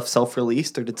that stuff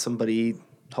self-released, or did somebody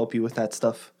help you with that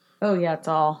stuff? Oh yeah, it's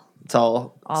all It's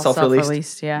all self-released.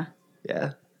 self-released? Yeah.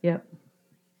 Yeah.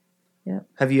 Yep.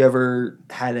 Have you ever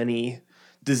had any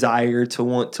desire to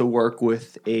want to work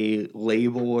with a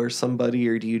label or somebody,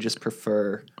 or do you just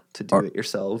prefer to do it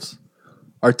yourselves?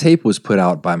 Our tape was put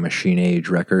out by Machine Age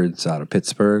Records out of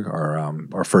Pittsburgh,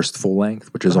 our first full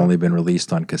length, which has only been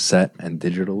released on cassette and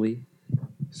digitally.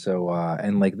 So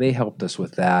and like they helped us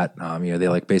with that. They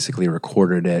like basically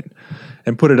recorded it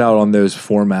and put it out on those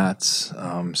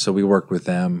formats. So we worked with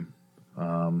them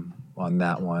on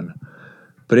that one,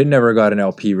 but it never got an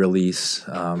LP release.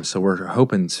 So we're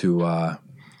hoping to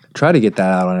try to get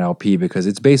that out on LP because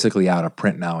it's basically out of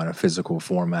print now in a physical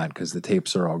format because the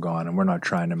tapes are all gone, and we're not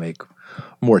trying to make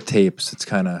more tapes. It's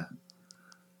kind of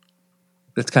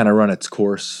run its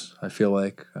course, I feel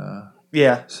like.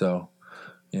 Yeah. So,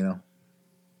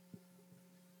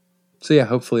 So yeah,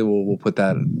 hopefully we'll put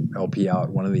that LP out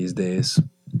one of these days.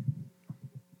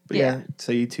 But yeah,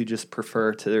 so you two just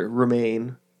prefer to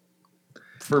remain,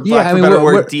 for Yeah, lack I of a mean, better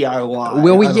we're- word, DIY. Well, I don't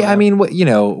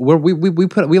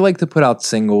know. we like to put out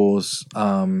singles,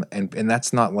 and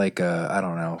that's not like I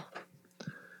don't know.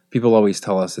 People always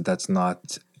tell us that that's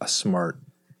not a smart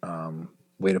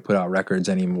way to put out records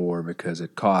anymore because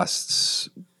it costs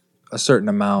a certain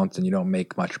amount and you don't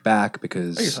make much back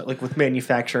because Like with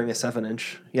manufacturing a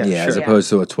 7-inch. Yeah, yeah, as sure. opposed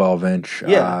to a 12-inch.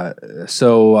 Yeah.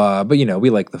 But we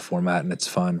like the format and it's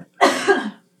fun.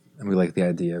 And we like the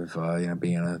idea of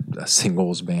being a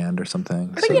singles band or something.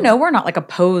 But we're not like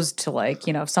opposed to like,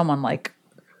 if someone like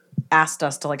asked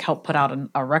us to like help put out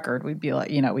a record, we'd be like,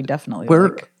 we definitely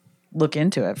like look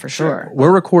into it for sure.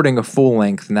 We're recording a full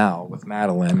length now with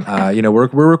Madeline.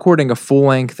 We're recording a full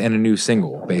length and a new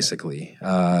single, basically.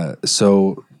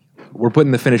 So we're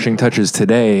putting the finishing touches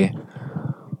today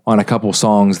on a couple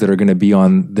songs that are going to be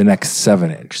on the next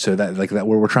 7-inch. So that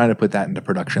we're trying to put that into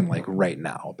production like right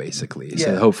now, basically.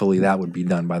 So Yeah. hopefully that would be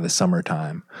done by the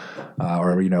summertime,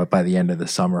 or by the end of the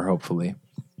summer, hopefully.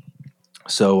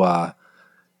 So.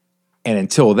 And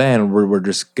until then, we're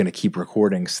just going to keep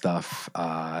recording stuff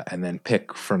and then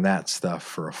pick from that stuff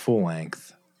for a full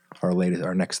length,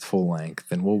 our next full length.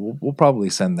 And we'll probably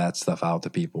send that stuff out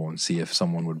to people and see if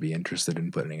someone would be interested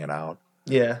in putting it out.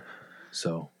 Yeah.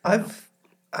 So I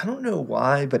don't know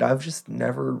why, but I've just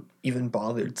never even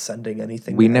bothered sending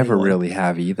anything. we to never anyone. really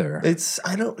have either.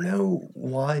 I don't know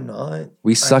why not.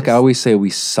 We suck. I always say we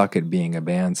suck at being a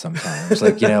band sometimes.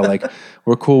 Like,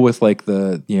 we're cool with like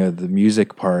the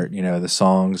music part, the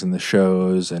songs and the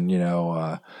shows and,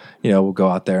 we'll go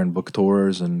out there and book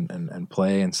tours and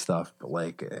play and stuff. But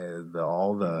like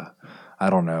I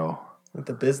don't know, With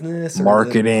the business or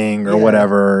marketing or yeah.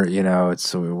 whatever,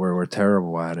 we're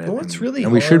terrible at it. Well, it's really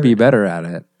and we should be hard. better at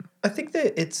it. I think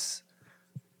that it's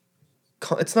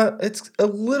a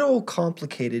little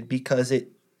complicated because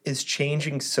it is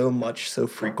changing so much so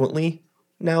frequently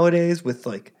nowadays with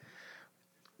like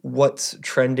what's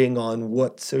trending on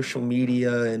what social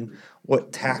media and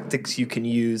what tactics you can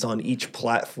use on each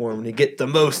platform to get the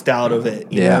most out of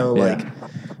it. You know, yeah. like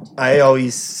I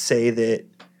always say that,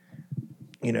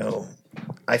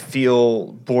 I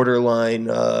feel borderline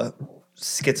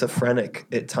schizophrenic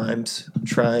at times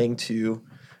trying to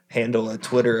handle a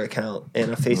Twitter account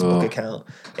and a Facebook account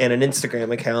and an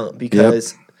Instagram account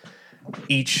because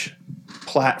each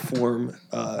platform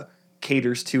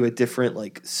caters to a different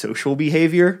like social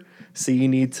behavior. So you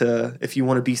need to, if you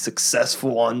want to be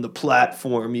successful on the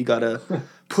platform, you got to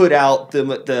put out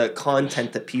the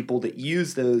content that people that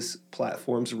use those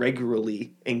platforms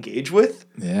regularly engage with.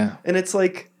 Yeah. And it's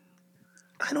like,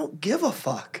 I don't give a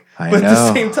fuck. I But at the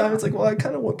know. same time, it's like, well, I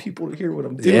kind of want people to hear what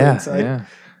I'm doing. Yeah. So I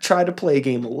try to play a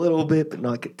game a little bit, but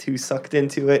not get too sucked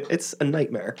into it. It's a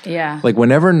nightmare. Yeah. Like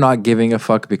whenever not giving a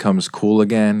fuck becomes cool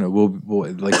again, we'll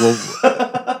be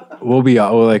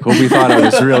thought of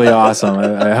as really awesome.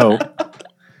 I hope,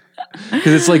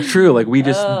 because it's like true. Like we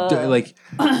just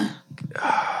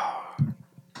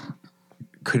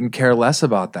couldn't care less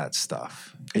about that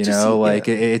stuff. It's like like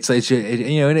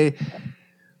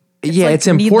it's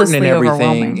important in needlessly everything.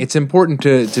 overwhelming. It's important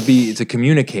to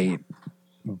communicate,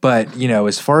 but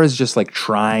as far as just like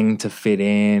trying to fit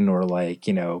in or like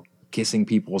kissing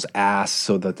people's ass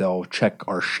so that they'll check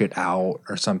our shit out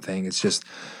or something, it's just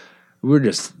we're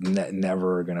just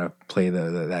never gonna play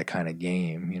that kind of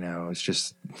game. It's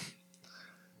just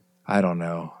I don't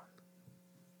know.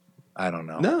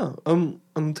 No,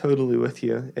 I'm totally with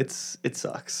you. It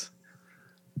sucks.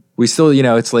 We still,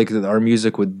 it's like our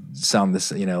music would sound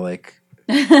this, like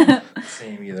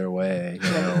same either way.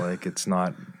 Like it's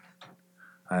not.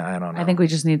 I don't know. I think we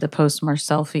just need to post more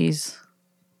selfies.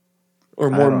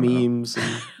 Or more don't know. memes.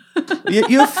 And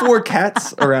You have 4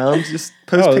 cats around. Just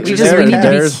post pictures. just- we need to be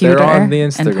they're cuter on the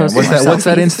and Instagram. post What's more that? What's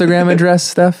that selfies. Instagram address,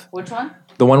 Steph? Which one?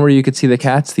 The one where you could see the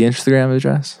cats. The Instagram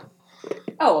address.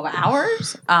 Oh, of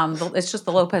ours? It's just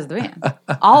the Lopez the Band.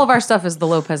 All of our stuff is the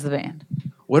Lopez the Band.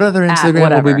 What other Instagram will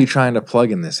whatever. we be trying to plug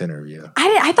in this interview?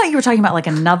 I thought you were talking about like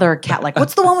another cat. Like,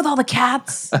 what's the one with all the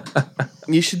cats?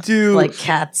 You should do Like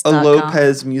cats. a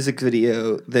Lopez music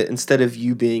video that instead of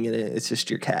you being in it, it's just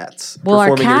your cats Well, our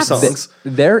performing cats- your songs.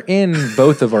 They're in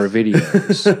both of our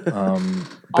videos.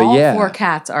 But All yeah, 4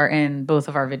 cats are in both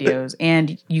of our videos,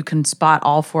 and you can spot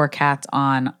all 4 cats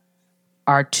on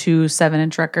our 2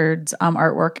 7-inch records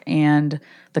artwork and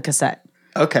the cassette.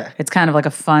 Okay. It's kind of like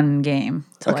a fun game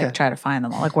to Okay. like try to find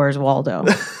them all. Like, where's Waldo?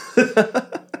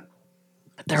 But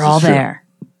they're all true. there.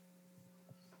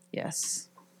 Yes,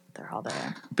 they're all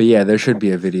there. but yeah, there should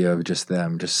be a video of just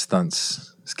them, just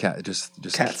stunts, just Cat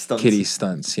stunts. kitty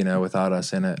stunts. Without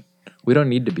us in it. We don't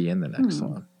need to be in the next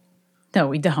one. No,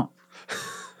 we don't.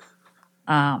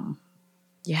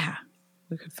 Yeah,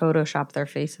 we could Photoshop their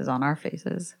faces on our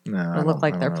faces. No, I It'll don't- look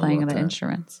like I they're don't know playing about the that.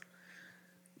 instruments.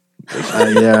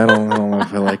 Yeah, I don't know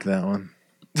if I like that one.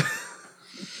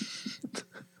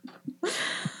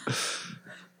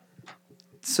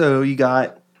 So you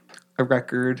got a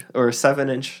record or a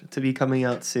 7-inch to be coming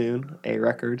out soon, a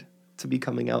record to be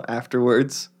coming out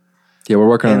afterwards. Yeah, we're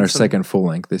working on And our some- second full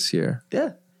length this year.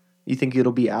 Yeah. You think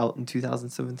it'll be out in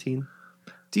 2017?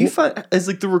 Do you find is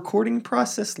like the recording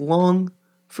process long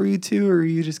for you two, or are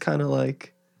you just kind of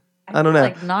like I don't know.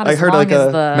 Like not I as heard long like as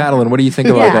a the Madeline, what do you think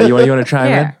about Yeah. that? You want to chime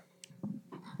in? Here.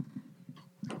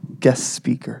 guest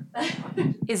speaker.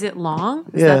 Is it long?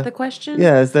 Is Yeah. that the question?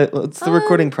 Yeah, is that what's the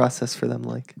recording process for them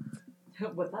like?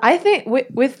 I think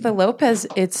with the Lopez,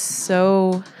 it's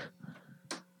so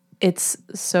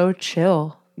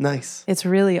chill. Nice. It's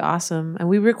really awesome. And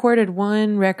we recorded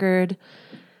one record,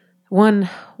 one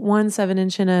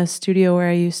 7-inch in a studio where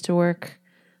I used to work.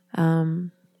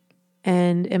 And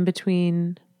in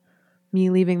between me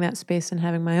leaving that space and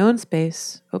having my own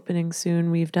space opening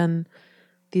soon, we've done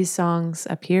these songs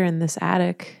up here in this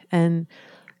attic. And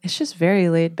it's just very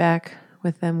laid back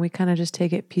with them. We kind of just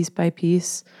take it piece by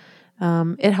piece.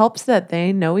 It helps that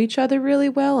they know each other really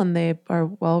well and they are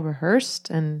well rehearsed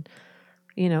and,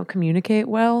 communicate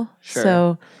well. Sure.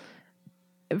 So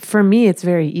for me, it's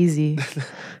very easy.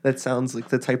 That sounds like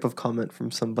the type of comment from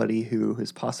somebody who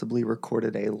has possibly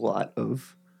recorded a lot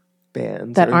of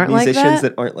bands That or aren't like musicians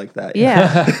that? that aren't like that.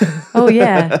 Yeah. Oh,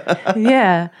 yeah.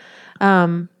 Yeah.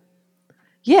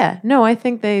 Yeah. No, I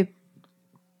think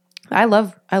I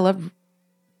love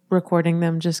recording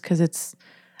them just because it's,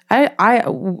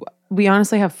 we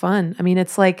honestly have fun. I mean,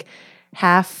 it's like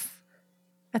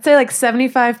I'd say like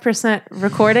 75%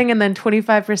 recording and then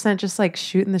 25% just like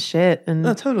shooting the shit and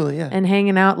Oh, totally. Yeah. and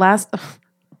hanging out.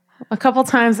 A couple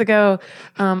times ago,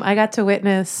 I got to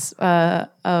witness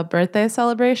a birthday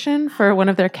celebration for one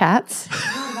of their cats,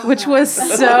 which was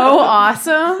so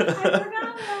awesome.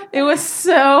 It was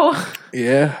so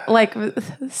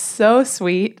so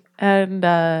sweet, and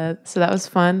so that was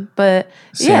fun. But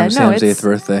Sam's it's 8th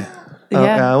birthday. Oh,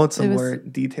 yeah, yeah, I want some it was- more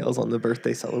details on the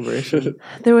birthday celebration.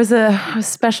 There was a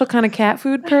special kind of cat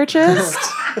food purchased,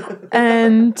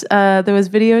 and there was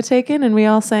video taken, and we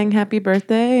all sang "Happy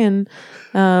Birthday," and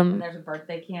There's a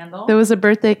birthday candle. there was a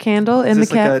birthday candle Is in the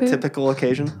this like cat a food. typical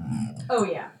occasion? Oh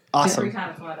yeah. Awesome. Every time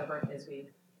it's one of their birthdays, we.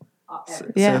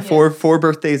 Yeah. So four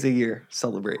birthdays a year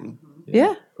celebrating.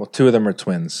 Yeah. Well, 2 of them are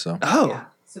twins, so. Oh,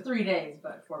 So 3 days,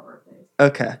 but 4 birthdays.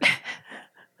 okay.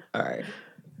 All right.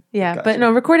 Yeah, Gotcha. but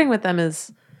no, recording with them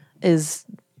is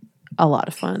a lot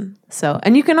of fun. So,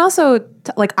 and you can also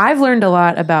like I've learned a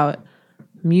lot about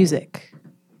music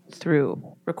through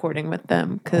recording with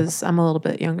them because I'm a little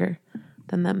bit younger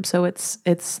than them. So it's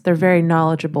they're very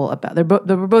knowledgeable about they're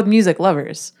both music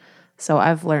lovers. So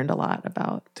I've learned a lot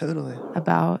about Totally.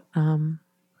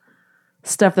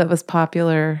 stuff that was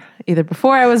popular either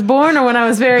before I was born or when I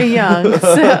was very young.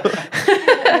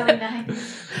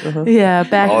 So yeah,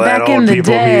 back in the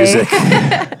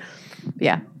day.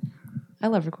 Yeah. I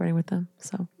love recording with them.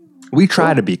 So We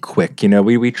try to be quick,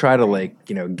 we try to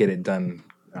get it done,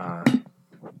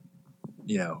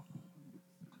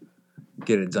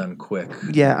 get it done quick.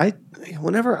 Yeah,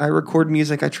 whenever I record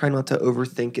music, I try not to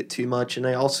overthink it too much, and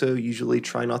I also usually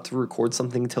try not to record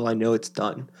something until I know it's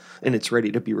done and it's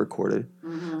ready to be recorded.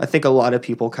 I think a lot of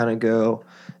people kind of go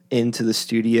into the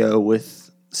studio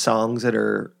with songs that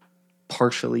are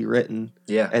partially written,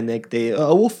 Yeah. and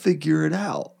we'll figure it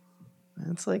out.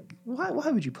 And it's like, why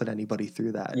would you put anybody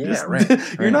through that? Yeah, right, You're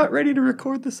right. not ready to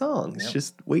record the songs. Yep.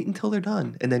 Just wait until they're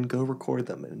done and then go record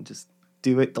them and just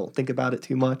do it. Don't think about it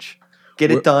too much. Get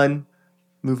it done.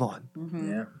 move on.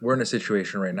 Yeah, we're in a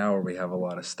situation right now where we have a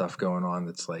lot of stuff going on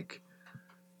that's like,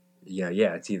 yeah,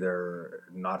 it's either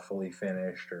not fully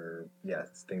finished or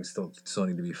things still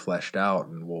need to be fleshed out,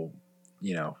 and we'll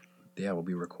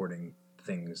be recording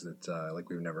things that like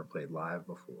we've never played live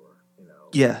before,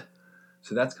 Yeah.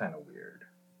 So that's kind of weird,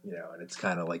 and it's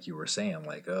kind of like you were saying,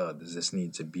 like, oh, does this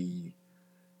need to be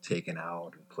taken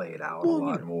out and played out a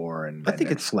lot more and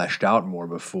it's fleshed out more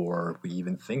before we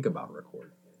even think about recording?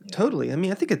 Totally. I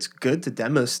mean, I think it's good to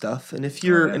demo stuff. And if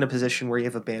you're in a position where you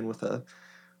have a band with a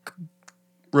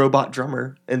robot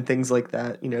drummer and things like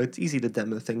that, it's easy to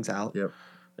demo things out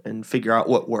and figure out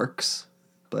what works.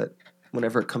 But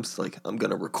whenever it comes to like, I'm going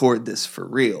to record this for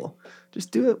real, just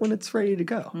do it when it's ready to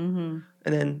go. Mm-hmm.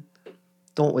 And then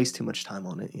don't waste too much time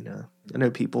on it, I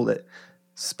know people that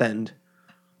spend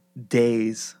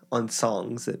days on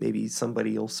songs that maybe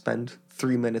somebody will spend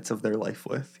 3 minutes of their life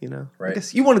with, Right. I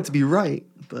guess you want it to be right,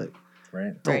 but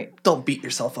right. don't beat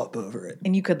yourself up over it.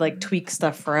 And you could like tweak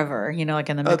stuff forever, like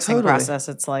in the mixing process,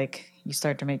 it's like you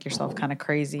start to make yourself kind of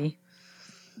crazy.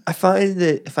 I find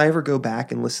that if I ever go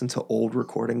back and listen to old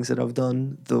recordings that I've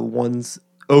done, the ones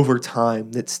over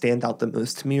time that stand out the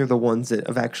most to me are the ones that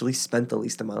I've actually spent the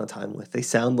least amount of time with. They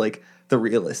sound like the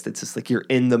realist. It's just like you're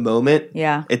in the moment.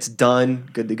 Yeah. It's done.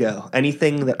 Good to go.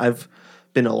 Anything that I've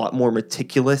been a lot more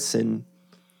meticulous and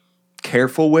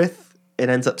careful with, it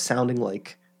ends up sounding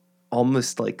like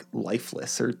almost like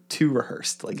lifeless or too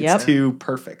rehearsed. Like it's too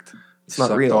perfect. It's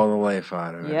not real. All the life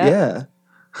out of it. Yeah.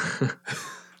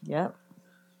 Yep.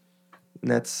 And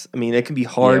that's, I mean, it can be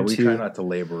hard we try not to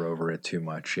labor over it too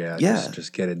much.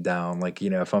 Just get it down. Like,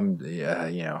 if I'm,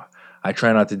 I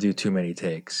try not to do too many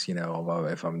takes,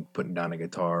 if I'm putting down a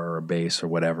guitar or a bass or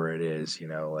whatever it is,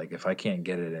 like if I can't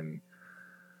get it in,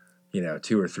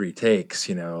 2 or 3 takes,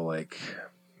 like.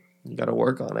 You got to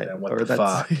work on it. What the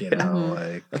fuck,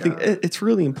 like. I think it's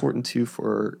really important too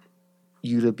for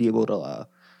you to be able to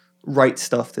write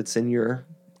stuff that's in your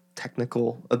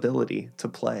technical ability to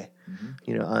play.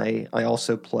 Mm-hmm. I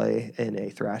also play in a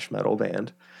thrash metal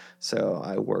band, so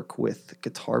I work with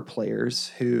guitar players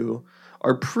who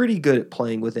are pretty good at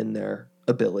playing within their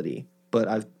ability, but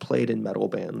I've played in metal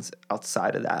bands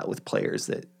outside of that with players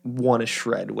that want to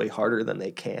shred way harder than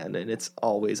they can, and it's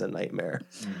always a nightmare.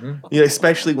 Mm-hmm.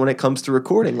 Especially when it comes to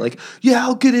recording. Like,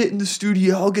 I'll get it in the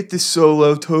studio, I'll get this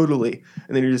solo totally,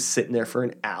 and then you're just sitting there for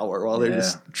an hour while they're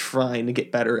just trying to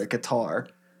get better at guitar.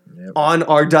 Yep. On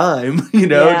our dime,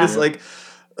 just like,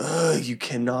 you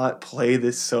cannot play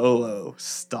this solo.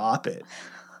 Stop it.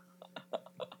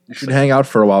 You should hang out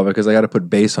for a while because I got to put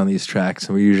bass on these tracks,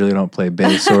 and we usually don't play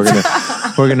bass, so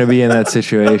we're gonna be in that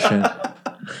situation.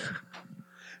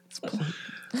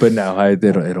 But no,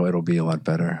 it'll be a lot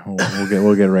better.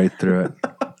 We'll get right through it.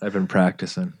 I've been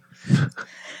practicing.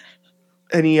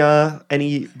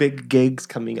 Any big gigs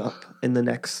coming up in the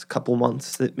next couple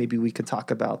months that maybe we could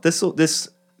talk about? This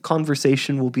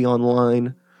conversation will be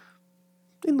online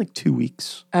in like 2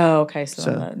 weeks. Oh, okay. So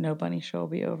the No Bunny show will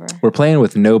be over. We're playing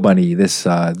with No Bunny this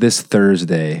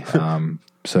Thursday.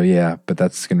 But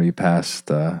that's going to be past.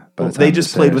 They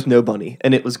just played with No Bunny,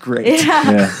 and it was great.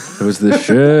 Yeah, it was the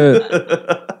shit.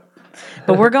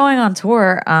 But we're going on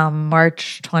tour.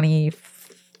 March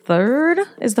 23rd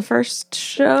is the first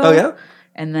show. Oh yeah,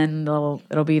 and then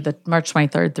it'll be the March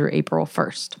 23rd through April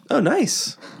 1st. Oh,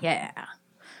 nice. Yeah.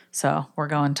 So we're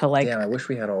going to like. Yeah, I wish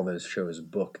we had all those shows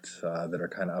booked that are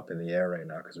kind of up in the air right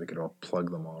now because we could all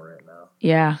plug them all right now.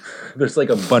 Yeah. There's like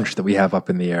a bunch that we have up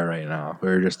in the air right now. We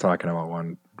were just talking about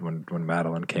one when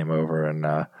Madeline came over, and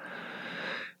I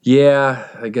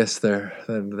guess they're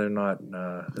not.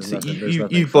 So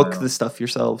you book the stuff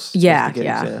yourselves.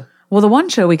 Yeah. Well, the one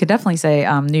show we could definitely say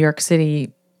New York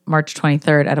City. March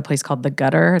 23rd at a place called The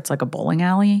Gutter. It's like a bowling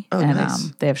alley. Oh, and nice.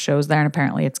 They have shows there, and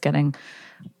apparently it's getting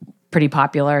pretty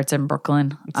popular. It's in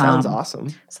Brooklyn. It sounds awesome.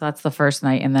 So that's the first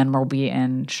night, and then we'll be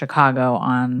in Chicago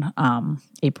on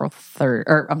March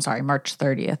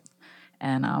 30th.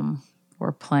 And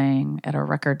we're playing at a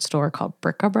record store called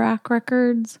Bric-a-Brac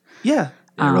Records. Yeah.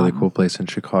 A really cool place in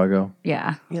Chicago.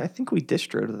 Yeah. Yeah, I think we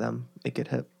distroed them. Make it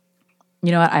hip.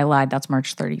 You know what? I lied. That's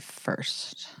March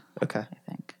 31st. Okay. I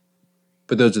think.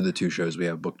 But those are the 2 shows we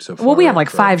have booked so far. Well, we have like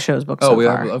 5 shows booked so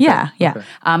far. Okay. Yeah. Okay.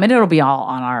 And it'll be all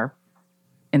on our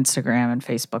Instagram and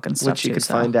Facebook and stuff. Which you could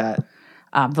find at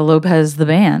the Lopez the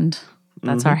Band.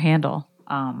 That's our handle.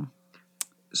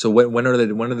 So when are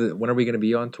we going to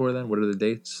be on tour then? What are the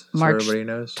dates? March so everybody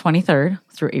knows. 23rd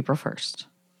through April 1st.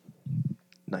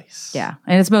 Nice. Yeah,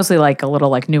 and it's mostly like a little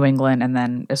like New England, and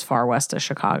then as far west as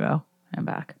Chicago and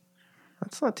back.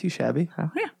 That's not too shabby.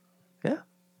 So yeah. Yeah.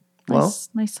 Well,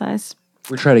 Nice size.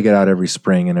 We try to get out every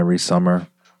spring and every summer.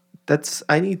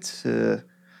 I need to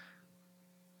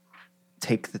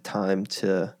take the time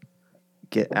to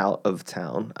get out of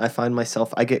town. I find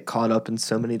myself, I get caught up in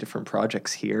so many different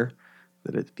projects here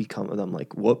that I'm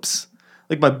like, whoops.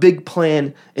 Like my big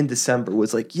plan in December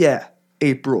was like, yeah,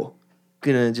 April,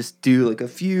 gonna just do like a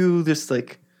few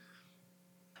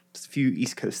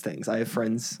East Coast things. I have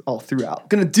friends all throughout.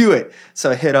 Gonna do it.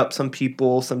 So I hit up some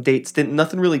people, some dates.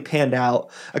 Nothing really panned out.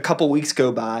 A couple weeks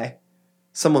go by.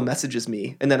 Someone messages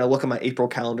me, and then I look at my April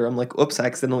calendar. I'm like, oops, I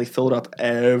accidentally filled up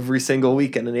every single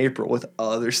weekend in April with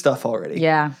other stuff already.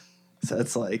 Yeah. So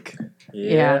it's like,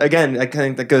 Yeah. again, I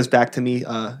think that goes back to me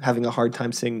having a hard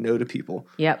time saying no to people.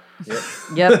 Yep. Yep.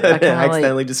 Yep. I I can relate.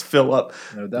 accidentally just fill up,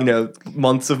 No doubt.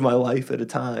 months of my life at a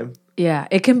time. Yeah,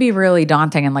 it can be really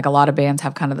daunting. And like a lot of bands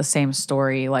have kind of the same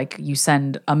story. Like you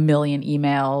send a million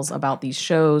emails about these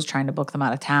shows, trying to book them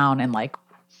out of town, and like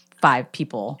 5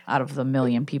 people out of the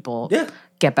million people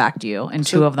get back to you. And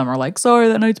 2 of them are like, sorry,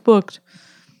 that night's booked.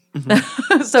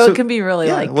 So it can be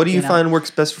really like. What do you find works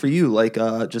best for you? Like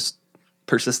just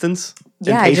persistence?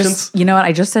 Yeah, and patience? you know what?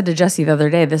 I just said to Jesse the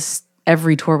other day,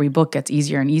 every tour we book gets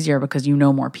easier and easier because you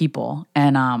know more people.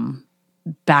 And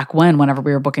back whenever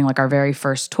we were booking like our very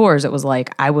first tours, it was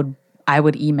like I would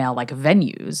email like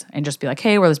venues and just be like,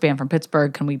 hey, we're this band from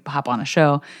Pittsburgh. Can we hop on a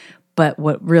show? But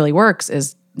what really works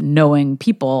is knowing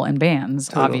people and bands,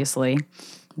 obviously,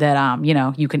 that,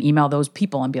 you can email those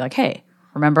people and be like, hey,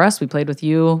 remember us? We played with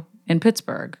you in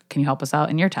Pittsburgh. Can you help us out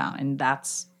in your town? And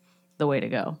that's the way to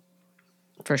go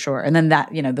for sure. And then that,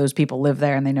 those people live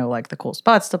there and they know like the cool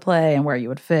spots to play and where you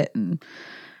would fit. And,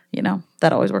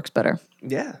 that always works better.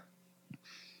 Yeah.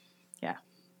 Yeah.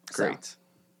 Great. So.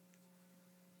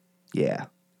 Yeah.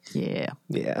 Yeah.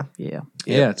 Yeah. Yeah.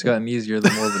 Yeah, it's gotten easier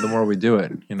the more we do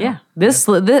it. Yeah. This,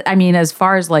 I mean, as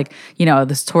far as like,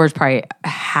 this tour is probably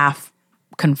half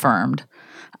confirmed.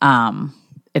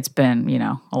 It's been,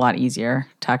 a lot easier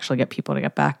to actually get people to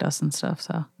get back to us and stuff.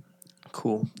 So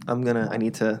Cool. I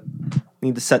need to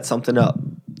set something up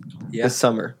this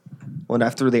summer. When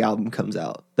after the album comes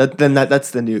out.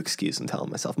 That's the new excuse I'm telling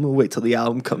myself. I'm gonna wait till the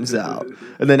album comes out.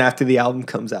 And then after the album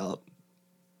comes out,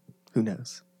 who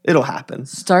knows? It'll happen.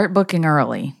 start booking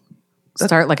early.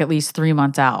 Start like at least 3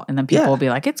 months out. And then people will be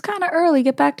like, it's kind of early.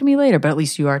 Get back to me later. But at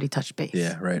least you already touched base.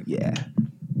 Yeah, right. Yeah.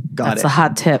 Got That's it. a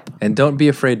hot tip. And don't be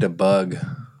afraid to bug.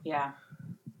 Yeah.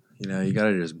 You got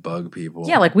to just bug people.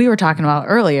 Yeah, like we were talking about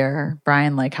earlier,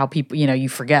 Brian, like how people, you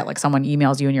forget, like someone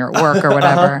emails you and you're at work or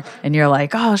whatever, and you're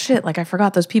like, oh shit, like I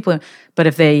forgot those people. But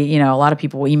if they, a lot of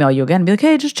people will email you again and be like,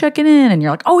 hey, just checking in. And you're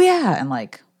like, oh yeah. And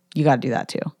like, you got to do that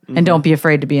too. Mm-hmm. And don't be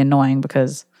afraid to be annoying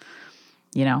because,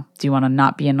 do you want to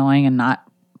not be annoying and not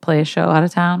play a show out of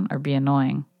town, or be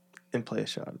annoying and play a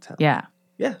show out of town? Yeah.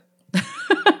 Yeah.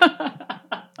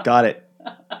 Got it.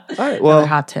 All right. Another Well,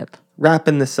 hot tip.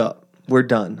 wrapping this up. We're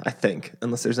done, I think,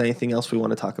 unless there's anything else we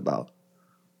want to talk about.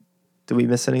 Did we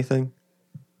miss anything?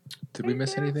 Did we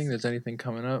miss anything? There's anything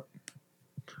coming up?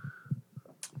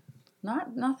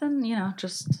 Nothing,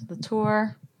 just the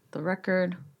tour, the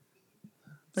record,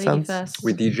 Lady Sounds- Fest.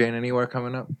 We DJing anywhere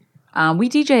coming up? We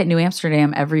DJ at New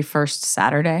Amsterdam every first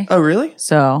Saturday. Oh, really?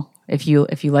 So if you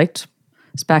liked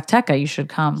Specteca, you should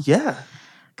come Yeah.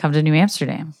 to New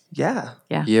Amsterdam. Yeah.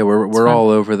 Yeah, we're fun. all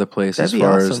over the place That'd as be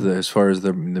far awesome. as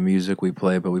the music we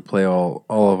play, but we play all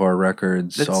of our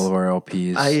records, That's- all of our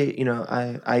LPs.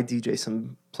 I DJ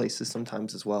some places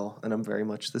sometimes as well, and I'm very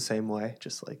much the same way,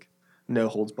 just like no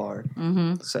holds barred.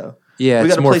 Mm-hmm. So yeah, we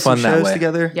it's got to more play some fun that shows way.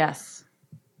 together. Yes.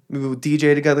 Maybe we'll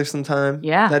DJ together sometime.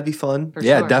 Yeah. That'd be fun. For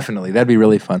Yeah, sure. definitely. That'd be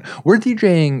really fun. We're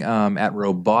DJing at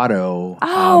Roboto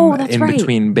Oh, that's in right.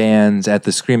 between bands at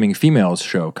the Screaming Females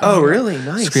show. coming Oh, up. really?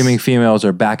 Nice. Screaming Females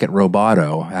are back at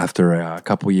Roboto after a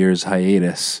couple years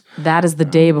hiatus. That is the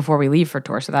day before we leave for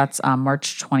tour. So that's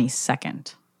March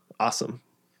 22nd. Awesome.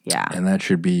 Yeah. And that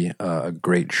should be a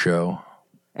great show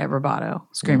At Roboto.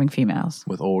 Screaming Females.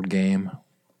 with Old Game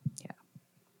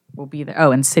We'll be there.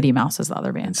 Oh, and City Mouse is the other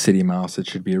and band. City Mouse. It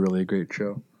should be a really great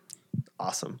show.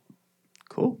 Awesome.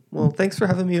 Cool. Well, thanks for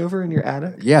having me over in your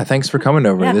attic. Yeah, thanks for coming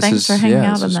over. Yeah, this thanks is for hanging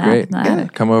out this in is the great.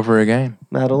 attic. Come over again.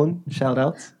 Madeline, shout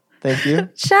outs. Thank you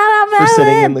Shout out, for Madeline.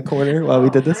 sitting in the corner while we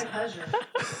did this.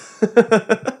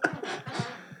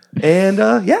 And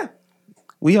yeah,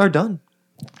 we are done.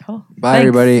 Cool. Bye, Thanks.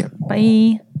 everybody.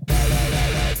 Bye.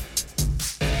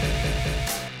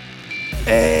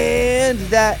 And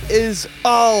that is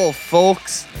all,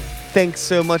 folks. Thanks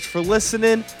so much for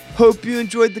listening. Hope you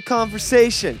enjoyed the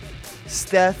conversation.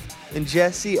 Steph and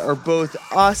Jesse are both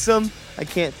awesome. I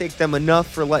can't thank them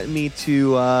enough for letting me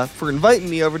for inviting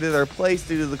me over to their place to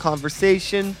do the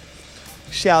conversation.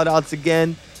 Shout outs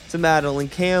again to Madeline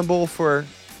Campbell for,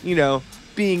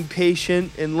 being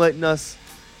patient and letting us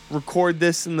record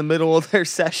this in the middle of their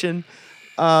session.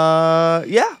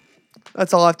 Yeah,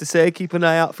 that's all I have to say. Keep an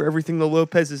eye out for everything the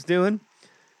Lopez is doing.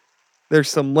 There's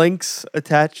some links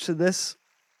attached to this,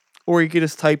 or you could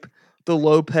just type the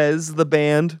Lopez, the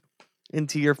band,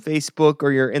 into your Facebook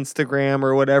or your Instagram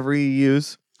or whatever you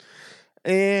use.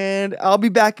 And I'll be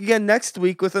back again next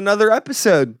week with another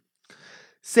episode.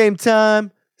 Same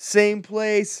time, same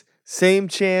place, same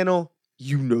channel.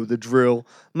 You know the drill.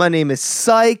 My name is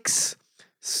Sykes.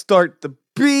 Start the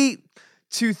beat.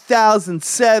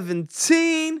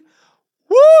 2017.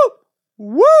 Woo!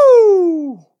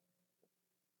 Woo!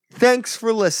 Thanks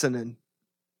for listening.